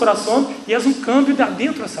tocou nosso coração e é cambio de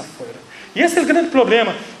adentro hacia fora. E esse é o grande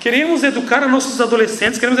problema. Queremos educar a nossos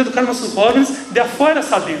adolescentes, queremos educar a nossos jovens de afora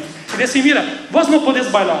hacia dentro. E dizer: mira, vós não podeis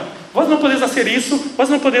bailar, vos não podeis fazer isso, vos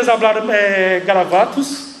não podeis falar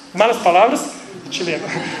garabatos, malas palavras, chileno,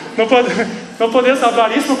 não podeis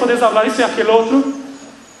falar isso e aquele outro,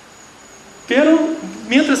 pero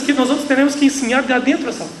mientras que nós temos que ensinar de adentro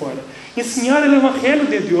hacia fora, ensinar o evangelho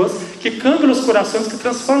de Deus, que cambia os corações, que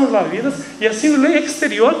transforma as vidas, e assim o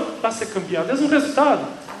exterior vai ser cambiado, é um resultado.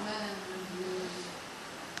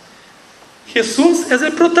 Jesus é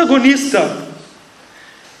o protagonista,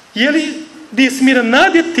 e ele diz, mira,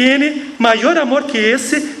 nadie tiene maior amor que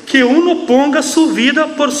esse, que uno ponga sua vida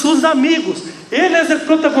por seus amigos. Ele é o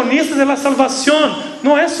protagonista da salvação,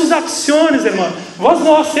 não é suas ações, irmão. Vós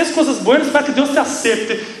não haceis coisas boas para que Deus te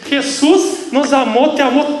aceite. Jesus nos amou, te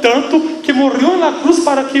amou tanto, que morreu na cruz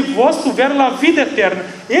para que vós tiveram a vida eterna.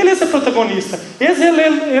 Ele é o protagonista.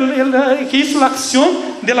 Ele que hizo a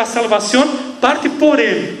ação da salvação, parte por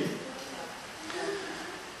ele.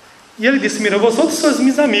 E ele disse, mira, vosotros sois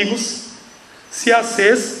mis amigos, se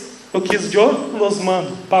haceis o que eu los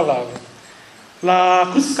mando, palavra. A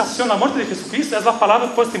crucificação, a morte de Jesucristo é a palavra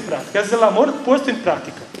posta em prática, é o amor posto em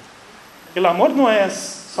prática. O amor não é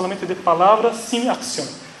somente de palavra, sem ação.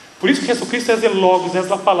 Por isso que Jesucristo é o logos, é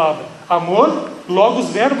a palavra. Amor, logos,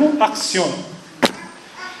 verbo, ação.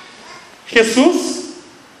 Jesus,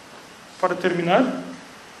 para terminar,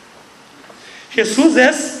 Jesus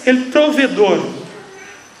é o provedor.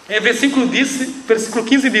 Versículo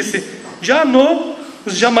 15 diz, já não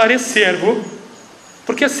os chamarei servo,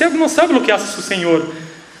 porque servo não sabe o que hace o Senhor,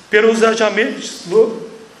 pero os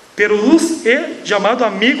he chamado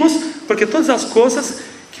amigos, porque todas as coisas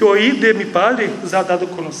que oí de mi Padre os ha dado a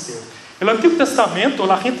conhecer. No Antigo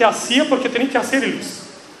Testamento, a gente hacía porque tinha que fazer isso.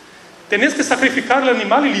 Tenías que sacrificar o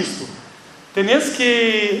animal e listo. Tenías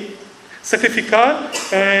que sacrificar,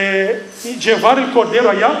 levar o cordeiro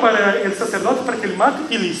allá para o sacerdote para que ele mate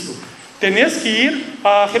e listo. Tenías que ir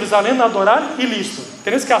a Jerusalém a adorar e listo.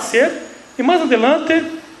 Tenías que fazer e mais adelante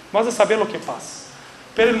vamos a saber o que passa.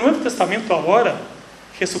 Pero no Novo Testamento agora,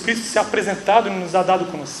 Jesucristo se ha apresentado e nos ha dado a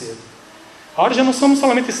conhecer. Agora já não somos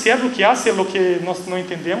somente servos que fazem o que nós não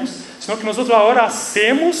entendemos, senão que nós agora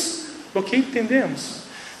hacemos o que entendemos.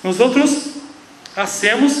 Nós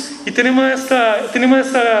hacemos e temos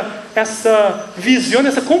essa visão,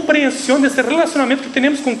 essa compreensão desse relacionamento que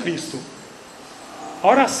temos com Cristo.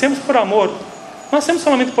 Agora hacemos por amor, não hacemos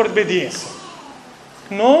somente por obediência.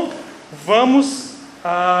 Não vamos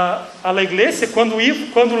a la igreja como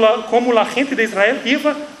a gente de Israel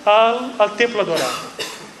ia ao templo adorar.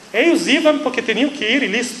 Eles iam porque tinham que ir e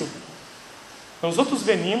listo. Nós outros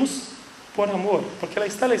venimos por amor, porque lá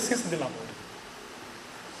está a essência do amor.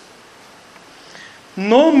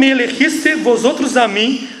 Não me elegiste vosotros a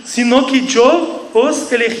mim, sino que eu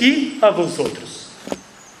os elegi a vosotros.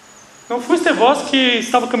 Não foste vós que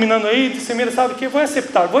estava caminhando aí e disse, mira, sabe que vou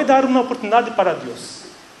aceitar, vou dar uma oportunidade para Deus.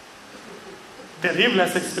 Terrível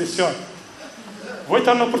essa expressão. Vou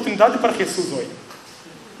dar uma oportunidade para Jesus hoje.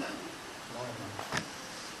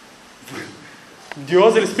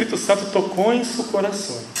 Deus, o Espírito Santo, tocou em seu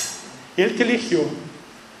coração. Ele te eligiu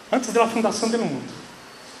antes da fundação do mundo.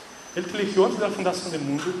 Ele te eligiu antes da fundação do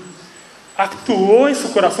mundo. Actuou em seu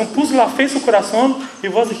coração, pôs a fé em seu coração e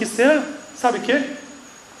vós dijiste, sabe o que?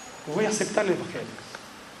 Eu vou aceitar o Evangelho.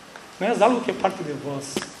 Não é algo que é parte de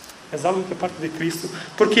vós, é algo que é parte de Cristo,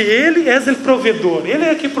 porque Ele é o provedor, Ele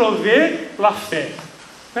é que provê a fé,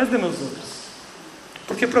 não é de nós outros.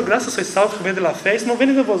 Porque por graça sois salvos por meio da fé, isso não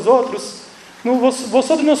vem de vós outros.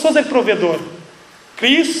 Vosotros não sois o provedor.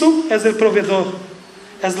 Cristo é o provedor,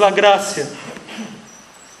 é a graça.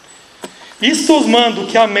 Isto os mando,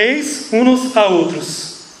 que ameis uns a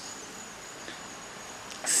outros.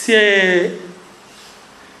 Se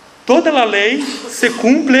toda a lei se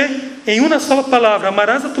cumpre em uma só palavra,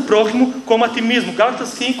 amarás a tu prójimo como a ti mesmo. Gálatas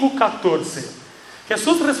 5:14.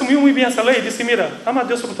 Jesus resumiu muito bem essa lei e disse, mira, ama a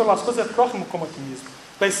Deus sobre todas as coisas, é próximo como a ti mesmo.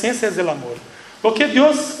 A essência é o amor. O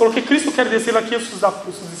que Cristo quer dizer aqui aos seus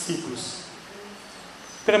discípulos: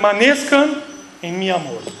 permaneçam em meu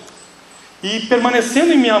amor. E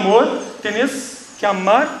permanecendo em meu amor, tenéis que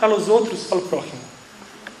amar a los outros, ao próximo.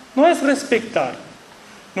 Não é respeitar,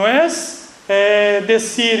 não é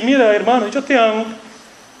dizer, mira, irmão, eu te amo,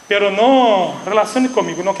 pero não relacione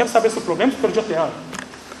comigo, não quero saber seus problemas, pero eu te amo.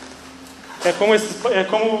 É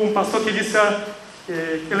como um pastor que disse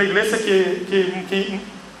na igreja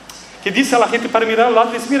que disse a gente para mirar ao lado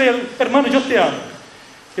e disse, mira, irmão, eu te amo.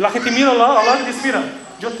 E a gente mira ao lado e diz, mira,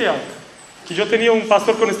 eu te amo. Que eu tinha um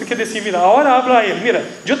pastor conhecido que dizia, mira, agora habla a ele, mira,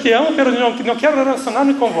 eu te amo, pero não quero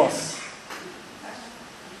relacionar-me com vós.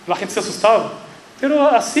 A gente se assustava, pero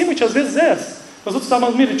assim muitas vezes é. Nós outros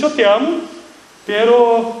falamos, mira, eu te amo,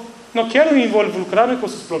 pero não quero involucrar-me com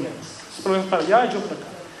seus problemas para allá e eu para cá.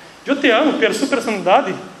 Eu te amo, pero sua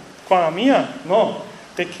personalidade com a minha, não.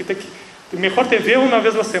 Melhor te ver uma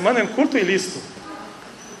vez na semana em culto e listo.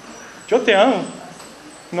 Eu te amo.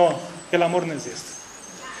 Não, o amor não existe.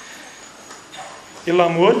 O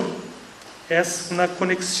amor é uma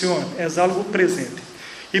conexão, é algo presente.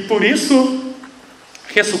 E por isso,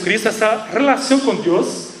 Jesucristo, essa relação com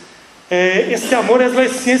Deus, esse amor é a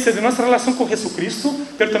essência de nossa relação com Jesucristo,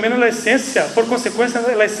 mas também é a essência, por consequência,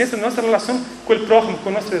 é a essência de nossa relação com o próximo,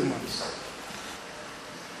 com nossos irmãos.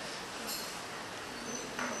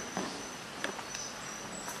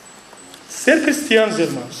 Ser cristianos,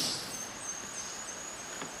 irmãos,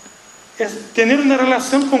 é ter uma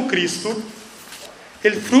relação com Cristo.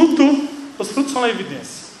 Os frutos são a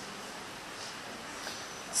evidência.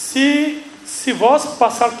 Se vós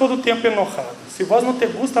passar todo o tempo enojado, se vós não te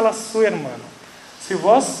gusta a sua irmã, se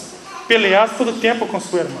vós peleas todo o tempo com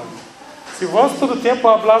sua irmã, se vós todo o tempo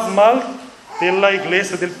hablas mal da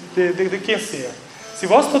igreja, de quem seja, se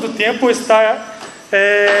vós todo o tempo está,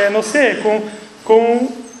 não sei,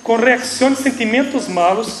 com reação de sentimentos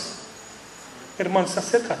malos, irmãos,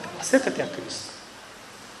 acércate a Cristo.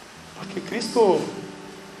 Porque Cristo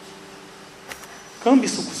cambie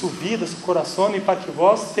sua vida, seu coração, e para que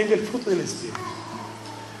vós tenham o fruto do Espírito.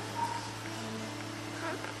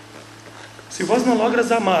 Se vós não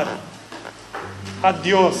logras amar a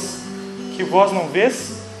Deus que vós não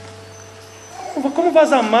vês, como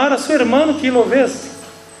vais amar a seu irmão que lo vês?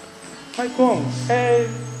 Mas como? É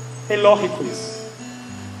lógico isso.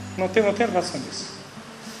 Não tem relação disso.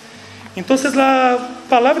 Então, a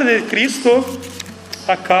palavra de Cristo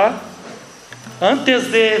acá,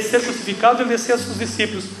 antes de ser crucificado, ele dizia a seus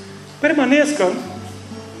discípulos: permaneçam,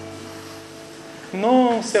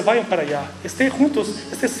 não se vayam para allá, estejam juntos,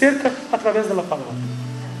 estejam cerca através da palavra.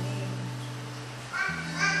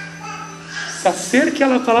 Se acerque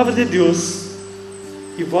à palavra de Deus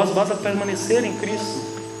e vós vais a permanecer em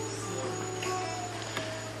Cristo.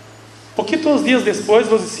 Pouquitos dias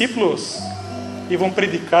depois, os discípulos iam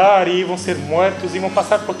predicar, e iam ser mortos, iam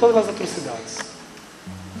passar por todas as atrocidades.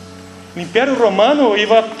 O Império Romano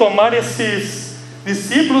ia tomar esses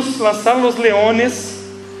discípulos, lançá-los leones,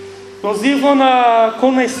 los iam com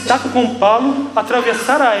uma estaca com palo,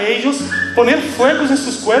 atravessar a eles, poner fogos em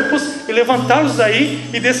seus corpos e levantá-los aí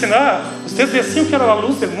e dizer: vocês diziam que era a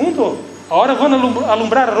luz do mundo? Agora vão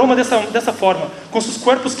alumbrar a Roma dessa forma, com seus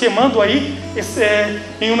corpos queimando aí,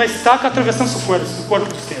 em uma estaca atravessando o corpo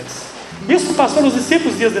de vocês. Isso passou nos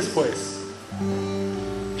discípulos dias depois.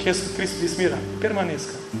 Jesus Cristo disse: mira,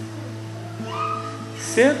 permaneça.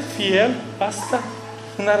 Ser fiel hasta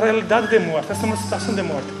na realidade de morte, hasta uma situação de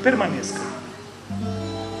morte. Permaneça.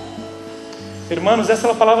 Irmãos, essa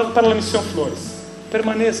é a palavra para a missão Flores.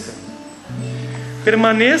 Permaneça.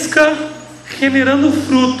 Permaneça generando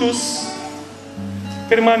frutos.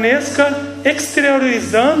 Permaneça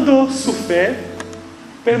exteriorizando sua fé.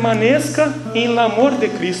 Permaneça em amor de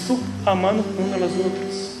Cristo, amando uns aos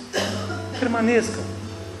outros. Permaneça.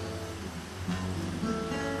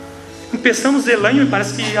 Começamos o ano e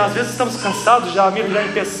parece que às vezes estamos cansados já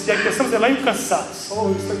começamos o ano cansados. Oh,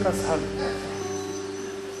 eu estou cansado.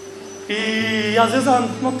 E às vezes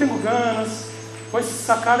não tenho ganas. Vou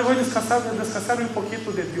descansar um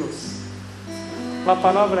pouquinho de Deus. A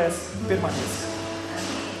palavra é: permaneça.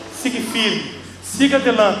 Siga firme, siga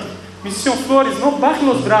adelante. Missão Flores, não baixem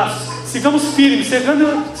os braços. Sigamos firmes,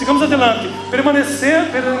 sigamos adelante.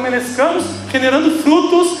 Permanezcamos generando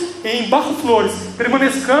frutos em baixo flores.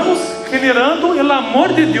 Permanezcamos generando o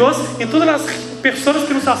amor de Deus em todas as pessoas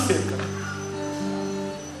que nos acercam.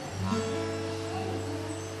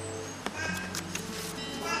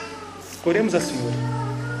 Oremos ao Senhor.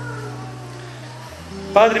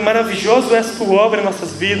 Padre, maravilhoso é a tua obra em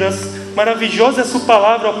nossas vidas. Maravilhosa é a sua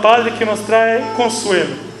palavra, ó Padre, que nos traz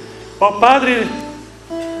consuelo. Ó Padre,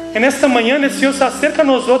 nesta manhã, o Senhor se acerca a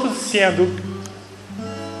nós outros dizendo: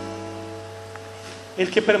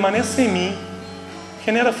 ele que permanece em mim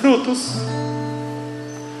genera frutos.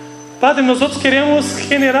 Padre, nós outros queremos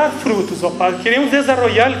generar frutos, ó Padre. Queremos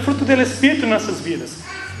desenvolver o fruto do Espírito em nossas vidas.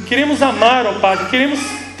 Queremos amar, ó Padre. Queremos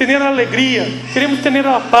ter a alegria. Queremos ter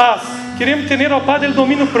a paz. Queremos ter, ó Padre, o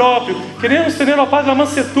domínio próprio. Queremos ter, ó Padre, a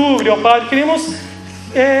mansedumbre, ó Padre. Queremos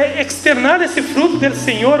externar esse fruto do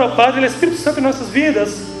Senhor, ó Padre, do Espírito Santo em nossas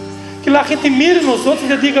vidas. Que a gente mire nos outros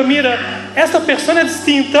e diga: mira, esta pessoa é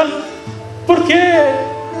distinta, porque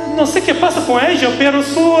não sei o que passa com ela, mas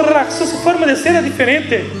sua forma de ser é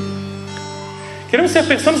diferente. Queremos ser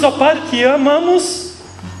pessoas, ó Padre, que amamos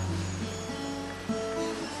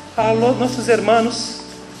a nossos irmãos,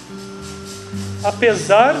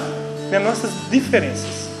 apesar de nossas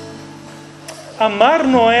diferenças, amar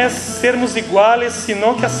não é sermos iguais,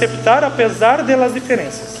 senão que aceitar apesar das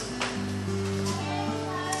diferenças.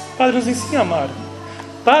 Padre, nos ensina a amar.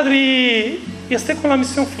 Padre, e esté com a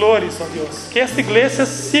missão Flores, ó Deus, que esta igreja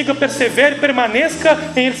siga, persevere, permaneça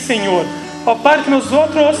em el Senhor. Ó Padre, que nós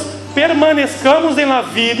outros permaneçamos em la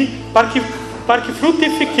vida, para que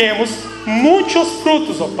frutifiquemos muitos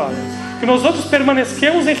frutos, ó Padre. Que nós outros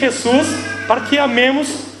permaneçamos em Jesus, para que amemos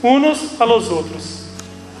uns a los outros.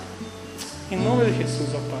 Em nome de Jesus,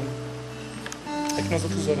 ó Pai, é que nós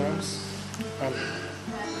outros oramos. Amém.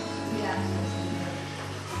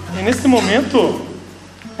 E neste momento,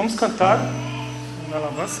 vamos cantar na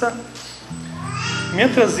alabança.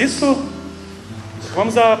 Mientras isso,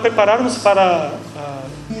 vamos a preparar-nos para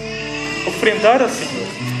ofrendar ao Senhor.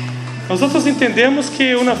 Nós outros entendemos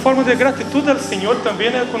que uma forma de gratidão ao Senhor também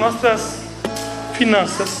é com nossas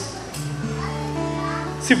finanças.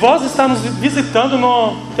 Se vós está nos visitando,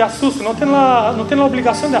 não te assuste, não tem a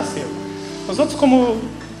obrigação de fazer. Nós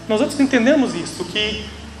outros entendemos isso, que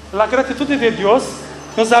a gratidão de Deus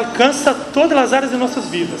nos alcança todas as áreas de nossas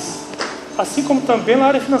vidas, assim como também na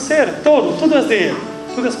área financeira. Tudo é de Ele,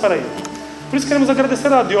 tudo é para Ele. Por isso queremos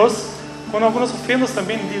agradecer a Deus com algumas ofrendas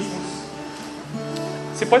também dízimos.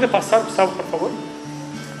 Se pode passar, Gustavo, por favor?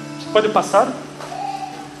 Se pode passar?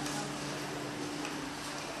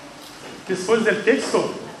 Depois do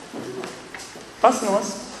texto, passe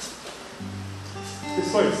nós.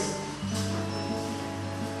 Depois.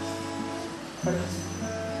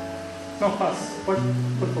 Não, passe. Pode,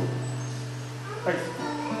 por favor. Aí.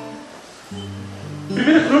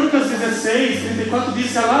 1 Crônicas 16, 34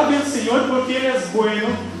 diz: alabe ao Senhor porque Ele é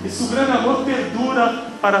bueno e seu grande amor perdura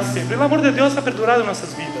para sempre. O amor de Deus está perdurado em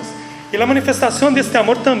nossas vidas. E a manifestação deste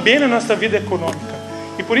amor também na nossa vida econômica.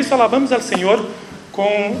 E por isso alabamos ao Senhor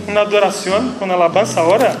com uma adoração, com uma alabança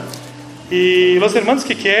agora. E os irmãos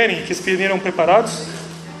que querem, que estiveram preparados,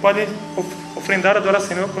 podem ofrendar, adorar ao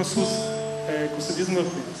Senhor com seus dízimos.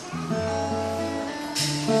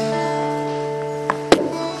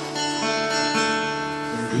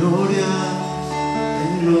 Gloria,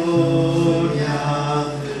 en gloria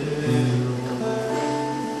te veo.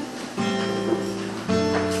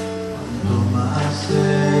 Cuanto más te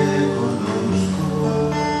conozco,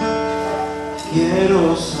 quiero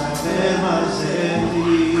saber más de ti.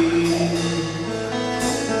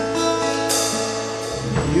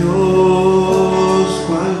 Dios,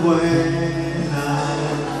 cuál buena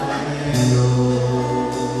anhelo.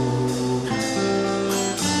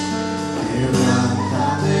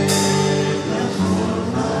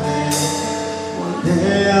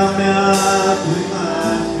 Déjame a tu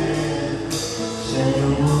imagen,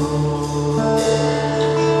 Señor.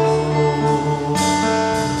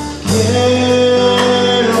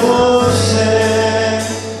 Quiero ser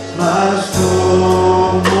más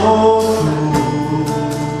como tú,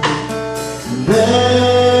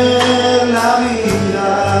 ver la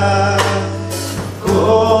vida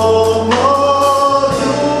como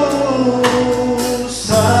tú,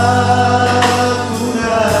 saturarme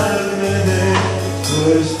de tu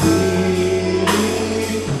espíritu,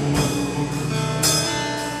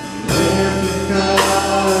 reflejar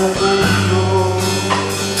tu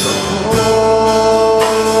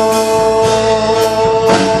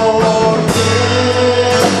amor.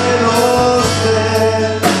 Quiero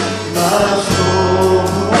ser más como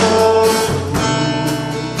tú,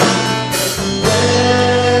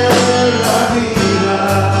 ver la vida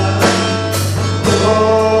como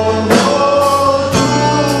tú,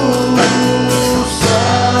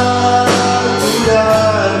 saturarme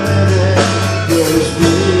de tu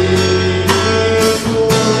espíritu,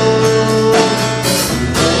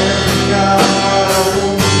 entregar al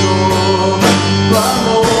mundo tu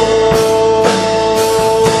amor.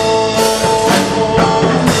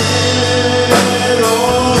 Quiero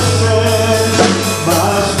ser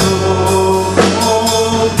más como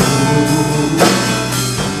tú,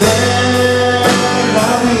 ver la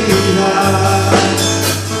vida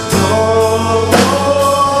como tú,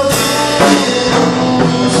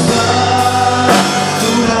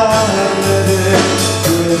 saturarme de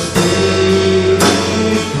tu espíritu,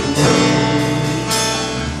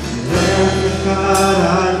 reflejar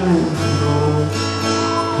al mundo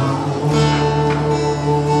tu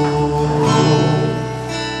amor,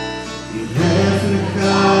 y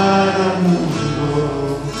reflejar al mundo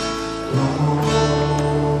tu amor,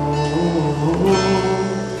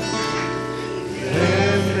 y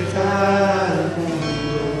reflejar al mundo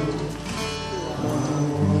tu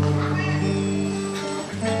amor.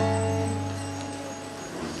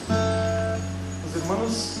 Os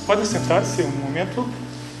irmãos podem sentar-se um momento.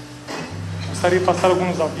 Gostaria de passar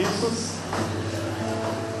alguns avisos.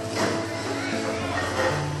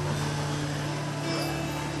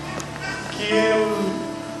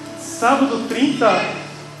 sábado 30,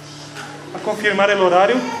 a confirmar o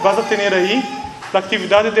horário, vas a ter aí a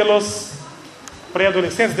atividade de los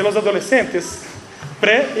pré-adolescentes, de los adolescentes,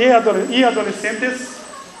 pré e adolescentes,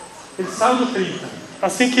 el sábado 30.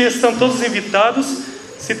 Assim que estão todos invitados.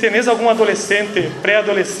 Se tenéis algum adolescente,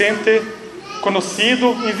 pré-adolescente,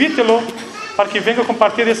 conhecido, invite-lo para que venha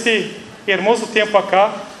compartilhar esse hermoso tempo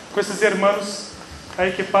acá com esses irmãos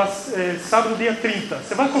aí que passa sábado dia 30.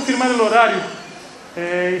 Você vai confirmar o horário,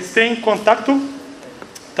 esteja em contato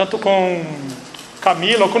tanto com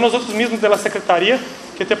Camila ou com nós outros mesmos da secretaria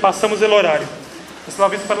que te passamos o horário. Esse é o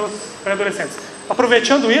aviso para os pré-adolescentes.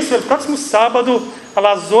 Aproveitando isso, o próximo sábado,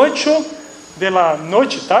 às 8 da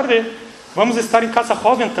noite, tarde, vamos estar em Casa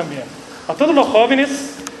Jovem também. A todos os jovens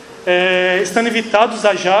estão invitados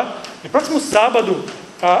a já, no próximo sábado,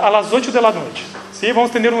 às 8 da noite. Sim,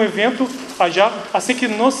 vamos ter um evento já, assim que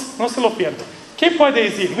não se lo perda. Quem pode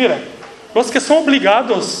ir? Mira, os que são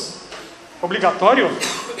obrigatório,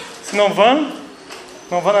 se não vão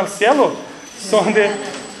ao céu,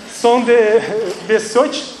 são de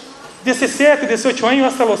 17, 18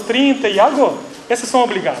 anos até os 30 e algo, esses são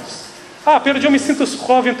obrigados. Pero eu me sinto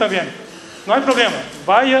jovem também. Não há problema.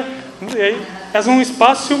 Vaya, é um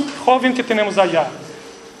espaço jovem que temos allá.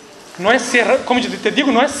 Não é cerrado, como te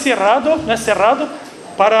digo, não é cerrado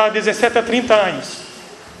para 17 a 30 anos.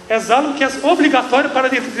 É algo que é obrigatório para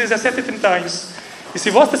 17 a 30 anos. E se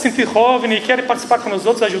você se sentir jovem e quer participar com nós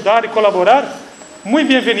outros, ajudar e colaborar, muito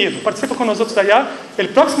bem-vindo. Participa com nós outros allá, o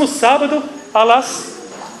próximo sábado, às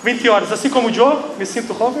 20 horas. Assim como eu me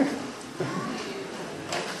sinto jovem.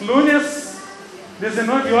 Lunes,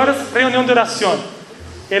 19 horas, reunião de oração.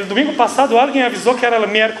 El domingo passado alguém avisou que era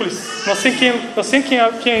miércoles. Não sei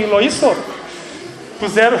quem lo hizo.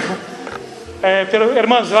 Puseram, pero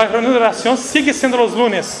hermanos, a reunião de oração sigue sendo os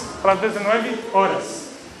lunes, para 19 horas.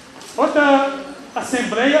 Outra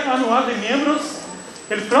assembleia anual de membros,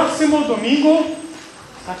 el próximo domingo,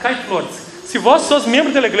 acá em Flores. Se vós sois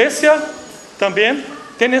membro da igreja, também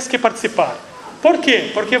tens que participar. Por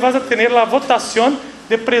quê? Porque vas a ter a votação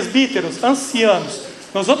de presbíteros, ancianos.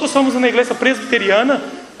 Nós somos uma igreja presbiteriana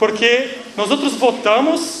porque nós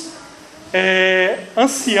votamos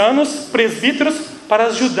ancianos, presbíteros, para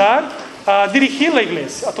ajudar a dirigir a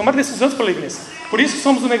igreja, a tomar decisões pela igreja. Por isso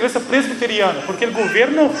somos uma igreja presbiteriana, porque o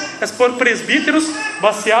governo é por presbíteros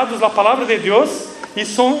baseados na palavra de Deus e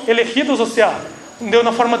são elegidos, ou seja, de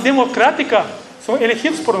uma forma democrática, são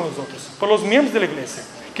elegidos por nós outros, por os membros da igreja,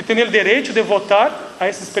 que têm o direito de votar a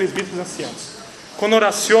esses presbíteros ancianos, com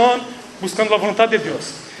oração, buscando a vontade de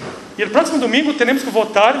Deus. E no próximo domingo temos que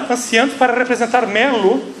votar ancianos para representar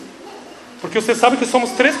Merlo, porque você sabe que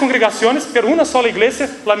somos 3 congregações, por uma só igreja,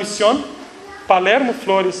 La Misión, Palermo,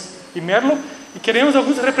 Flores e Merlo, e queremos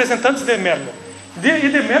alguns representantes de Merlo. E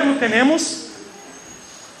de Merlo temos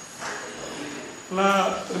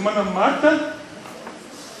a irmã Marta,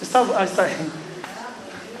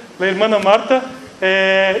 a irmã Marta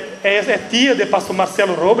é tia de pastor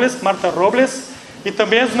Marcelo Robles, Marta Robles, e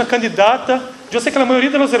também é uma candidata. Eu sei que a maioria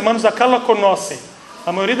dos irmãos acá la conhece,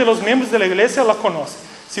 a maioria dos membros da igreja la conhece.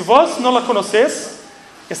 Se vós não la conheces,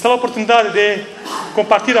 está a oportunidade de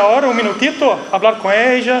compartilhar agora um minutito, falar com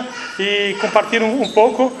ela e compartilhar um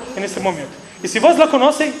pouco nesse momento. E se vós la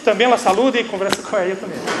conhecem, também la salude e conversa com ela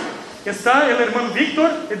também. Está o irmão Victor,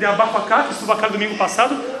 de Abacacá, que estuvo acá domingo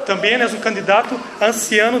passado, também é um candidato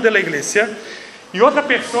anciano da igreja. E outra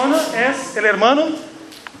pessoa é o irmão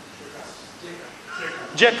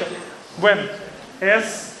Jeca. Bueno,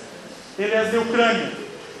 ele é de Ucrânia.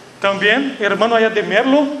 Também, irmão aí de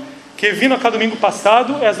Merlo, que vindo acá domingo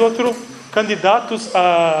passado, é outro candidato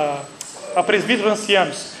a presbíteros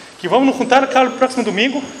ancianos. Que vamos nos juntar acá no próximo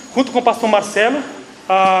domingo, junto com o pastor Marcelo,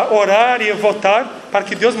 a orar e votar para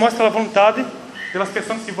que Deus mostre a vontade das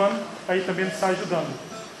pessoas que vão aí também estar ajudando.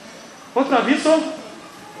 Outro aviso,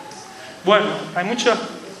 bueno, hay mucho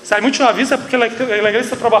aviso porque a igreja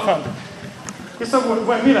está trabalhando. Isso,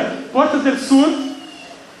 bueno, mira, Portas del Sur,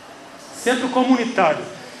 centro comunitário.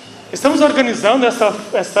 Estamos organizando essa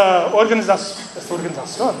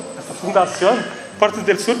fundação, Portas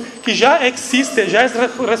del Sur, que já existe, já é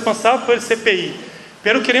responsável pelo CPI,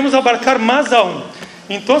 pero queremos abarcar mais aún.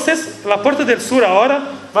 Então, a Porta del Sur agora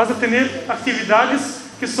vai ter atividades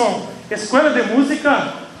que são escola de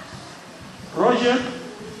música. Roger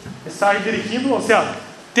está aí dirigindo, ou seja,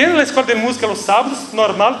 tem a escola de música nos sábados,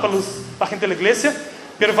 normal para a gente da igreja,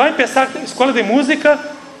 mas vai começar a escola de música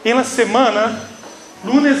na semana,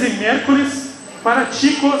 lunes e miércoles, para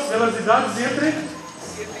chicos das idades entre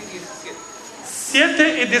 7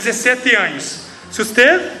 e 17 anos. Se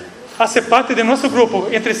você faz parte do nosso grupo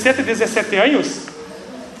entre 7 e 17 anos,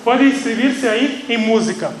 pode inscrever-se aí em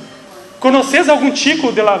música. ¿Conoces algún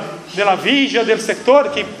chico de la villa, del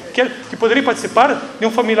sector, que podría participar de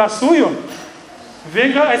un familiar suyo?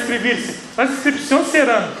 Venga a inscribirse. Las inscripciones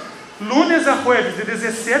serán lunes a jueves, de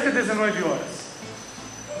 17 a 19 horas.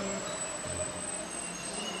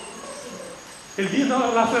 El día,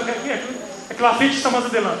 la fecha está más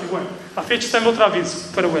adelante. Bueno, la fecha está en otro aviso,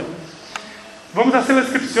 pero bueno. Vamos a hacer las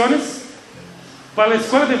inscripciones para la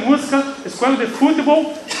escuela de música, escuela de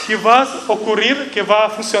fútbol, que va a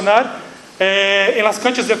funcionar en las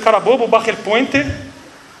canchas del Carabobo, Barra El Puente,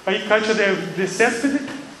 ahí cancha de césped.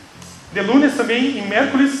 De lunes também e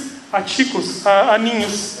miércoles a chicos, a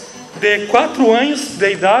niños de 4 anos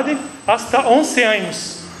de idade hasta 11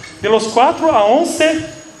 anos. De los 4 a 11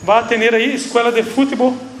 vai ter aí escola de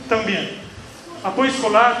futebol também. Apoio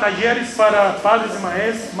escolar, talleres para padres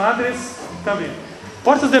e madres também.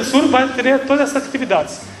 Portas del Sur vai ter todas essas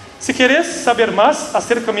atividades. Se queres saber mais,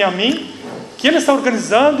 acércame a mim. Quem está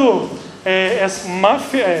organizando é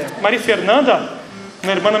Maria Fernanda,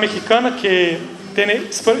 uma irmã mexicana que tem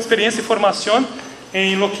experiência e formação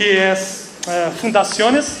em lo que é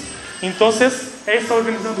fundações. Então, ela está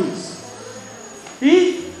organizando isso.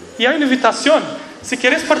 E a invitação, se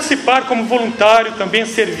queres participar como voluntário também,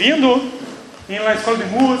 servindo em la escola de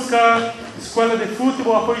música, escola de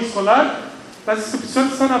futebol, apoio escolar, as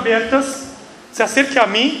inscrições estão abertas. Se acerque a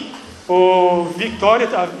mim, ou Victoria,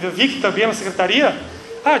 a Vic também na secretaria.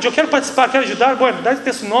 Eu quero participar, quero ajudar. Bueno, dá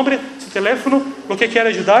seu nome, seu telefone, o que quer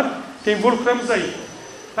ajudar, te involucramos aí.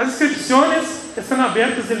 As inscrições estão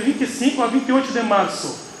abertas do 25 a 28 de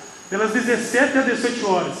março, das 17 a 18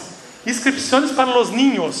 horas. Inscrições para os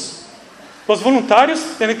niños. Os voluntários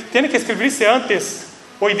têm que inscrever-se antes,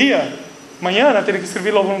 hoje dia, amanhã, têm que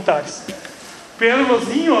inscrever os voluntários. Pero os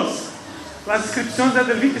niños, as inscrições é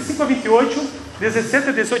do 25 a 28, 17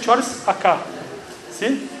 a 18 horas acá.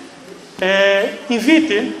 Sim?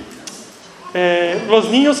 Invite os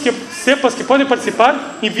niños que sepas que podem participar,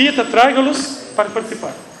 invita, tráigalos para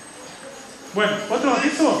participar. Bueno, outro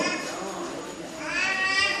aviso.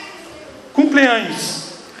 Cumpleaños.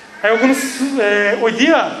 Hay algunos, hoy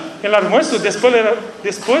día, el almuerzo,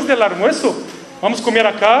 después del almuerzo, vamos a comer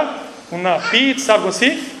acá una pizza, algo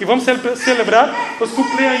así, y vamos a celebrar los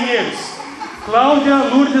cumpleañeros. Cláudia,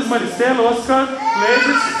 Lourdes, Maricela, Oscar,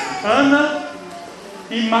 Leves, Ana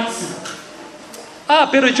y Máximo.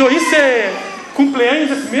 Pero yo hice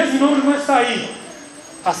cumpleaños esse mês e o nome não está aí.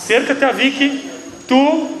 Acércate a Vicky,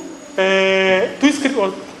 tu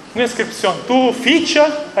ficha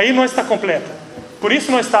aí não está completa. Por isso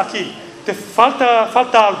não está aqui. Te falta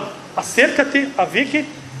algo. Acércate a Vicky,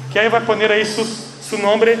 que aí vai poner aí su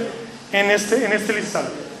nombre en este listado.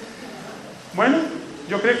 Bueno,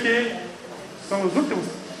 eu creio que são os últimos.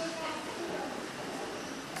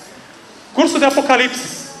 Curso de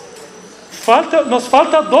Apocalipse. Nos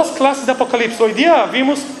falta 2 classes de Apocalipse. Hoje dia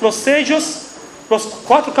vimos os sellos, os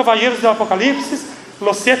 4 cavalheiros do Apocalipse,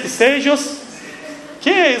 os 7 sellos. Que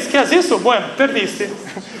é isso? Bueno, perdiste.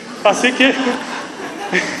 Assim que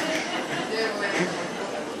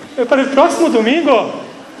para o próximo domingo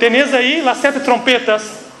tenéis aí as 7 trompetas.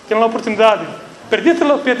 Tem uma oportunidade.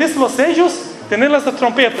 Perdiste os sellos, tenéis as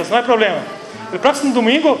trompetas, não é problema. No próximo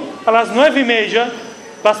domingo, às 9h30,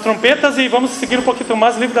 as trompetas, e vamos seguir um pouquinho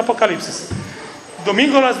mais o livro do Apocalipse.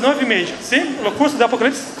 Domingo às 9h30, sim? O curso do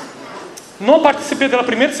Apocalipse. Não participei do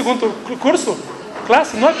primeiro e segundo curso,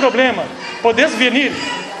 classe, não é problema. Podes venir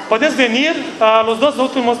a los 2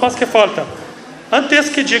 últimos más que faltam. Antes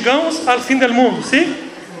que chegamos ao fim do mundo, sim?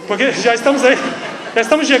 Porque já estamos aí, já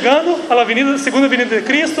estamos chegando à segunda avenida de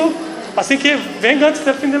Cristo, assim que venga antes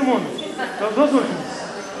do fim do mundo. Os 2 últimos.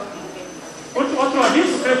 Outro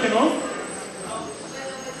aviso, creio que não.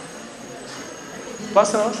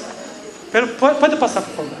 Passa nós. Pode passar,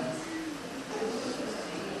 por favor.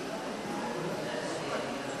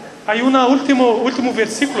 Aí último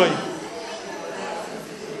versículo aí.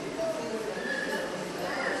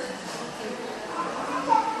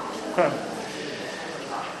 Claro.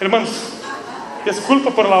 Hermanos,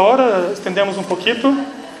 desculpa por la hora, estendemos um pouquinho.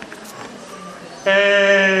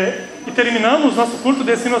 E terminamos nosso culto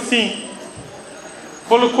dizendo assim: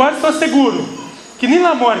 por lo cual estou seguro que nem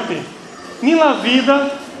a morte, nem a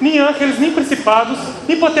vida, nem ángeles, nem principados,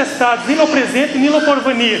 nem potestades, nem no presente, nem no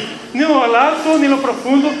porvenir, nem no alto, nem no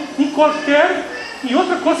profundo, nem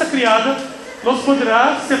outra coisa criada, nos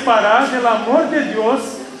poderá separar do amor de Deus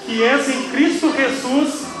que é em Cristo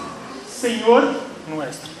Jesus, Senhor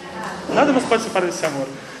nosso. Nada nos pode separar desse amor.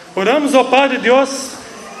 Oramos, ó Padre Deus,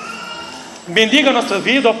 bendiga a nossa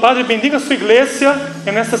vida, ó Padre, bendiga a sua igreja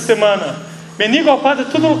nesta semana. Bendiga, ó Padre,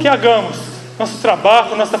 tudo o que hagamos, nosso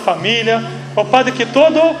trabalho, nossa família, ó Padre, que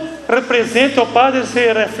todo represente, oh Padre,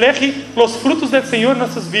 se refleje los frutos del Señor en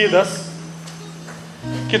nuestras vidas.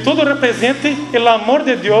 Que todo represente el amor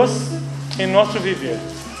de Dios en nuestro vivir.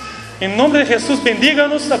 En nombre de Jesús,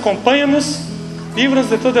 bendíganos, acompáñanos, líbranos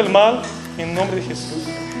de todo el mal. En nombre de Jesús.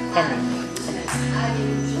 Amén.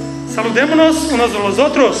 Amén. Saludémonos unos a los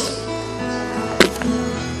otros.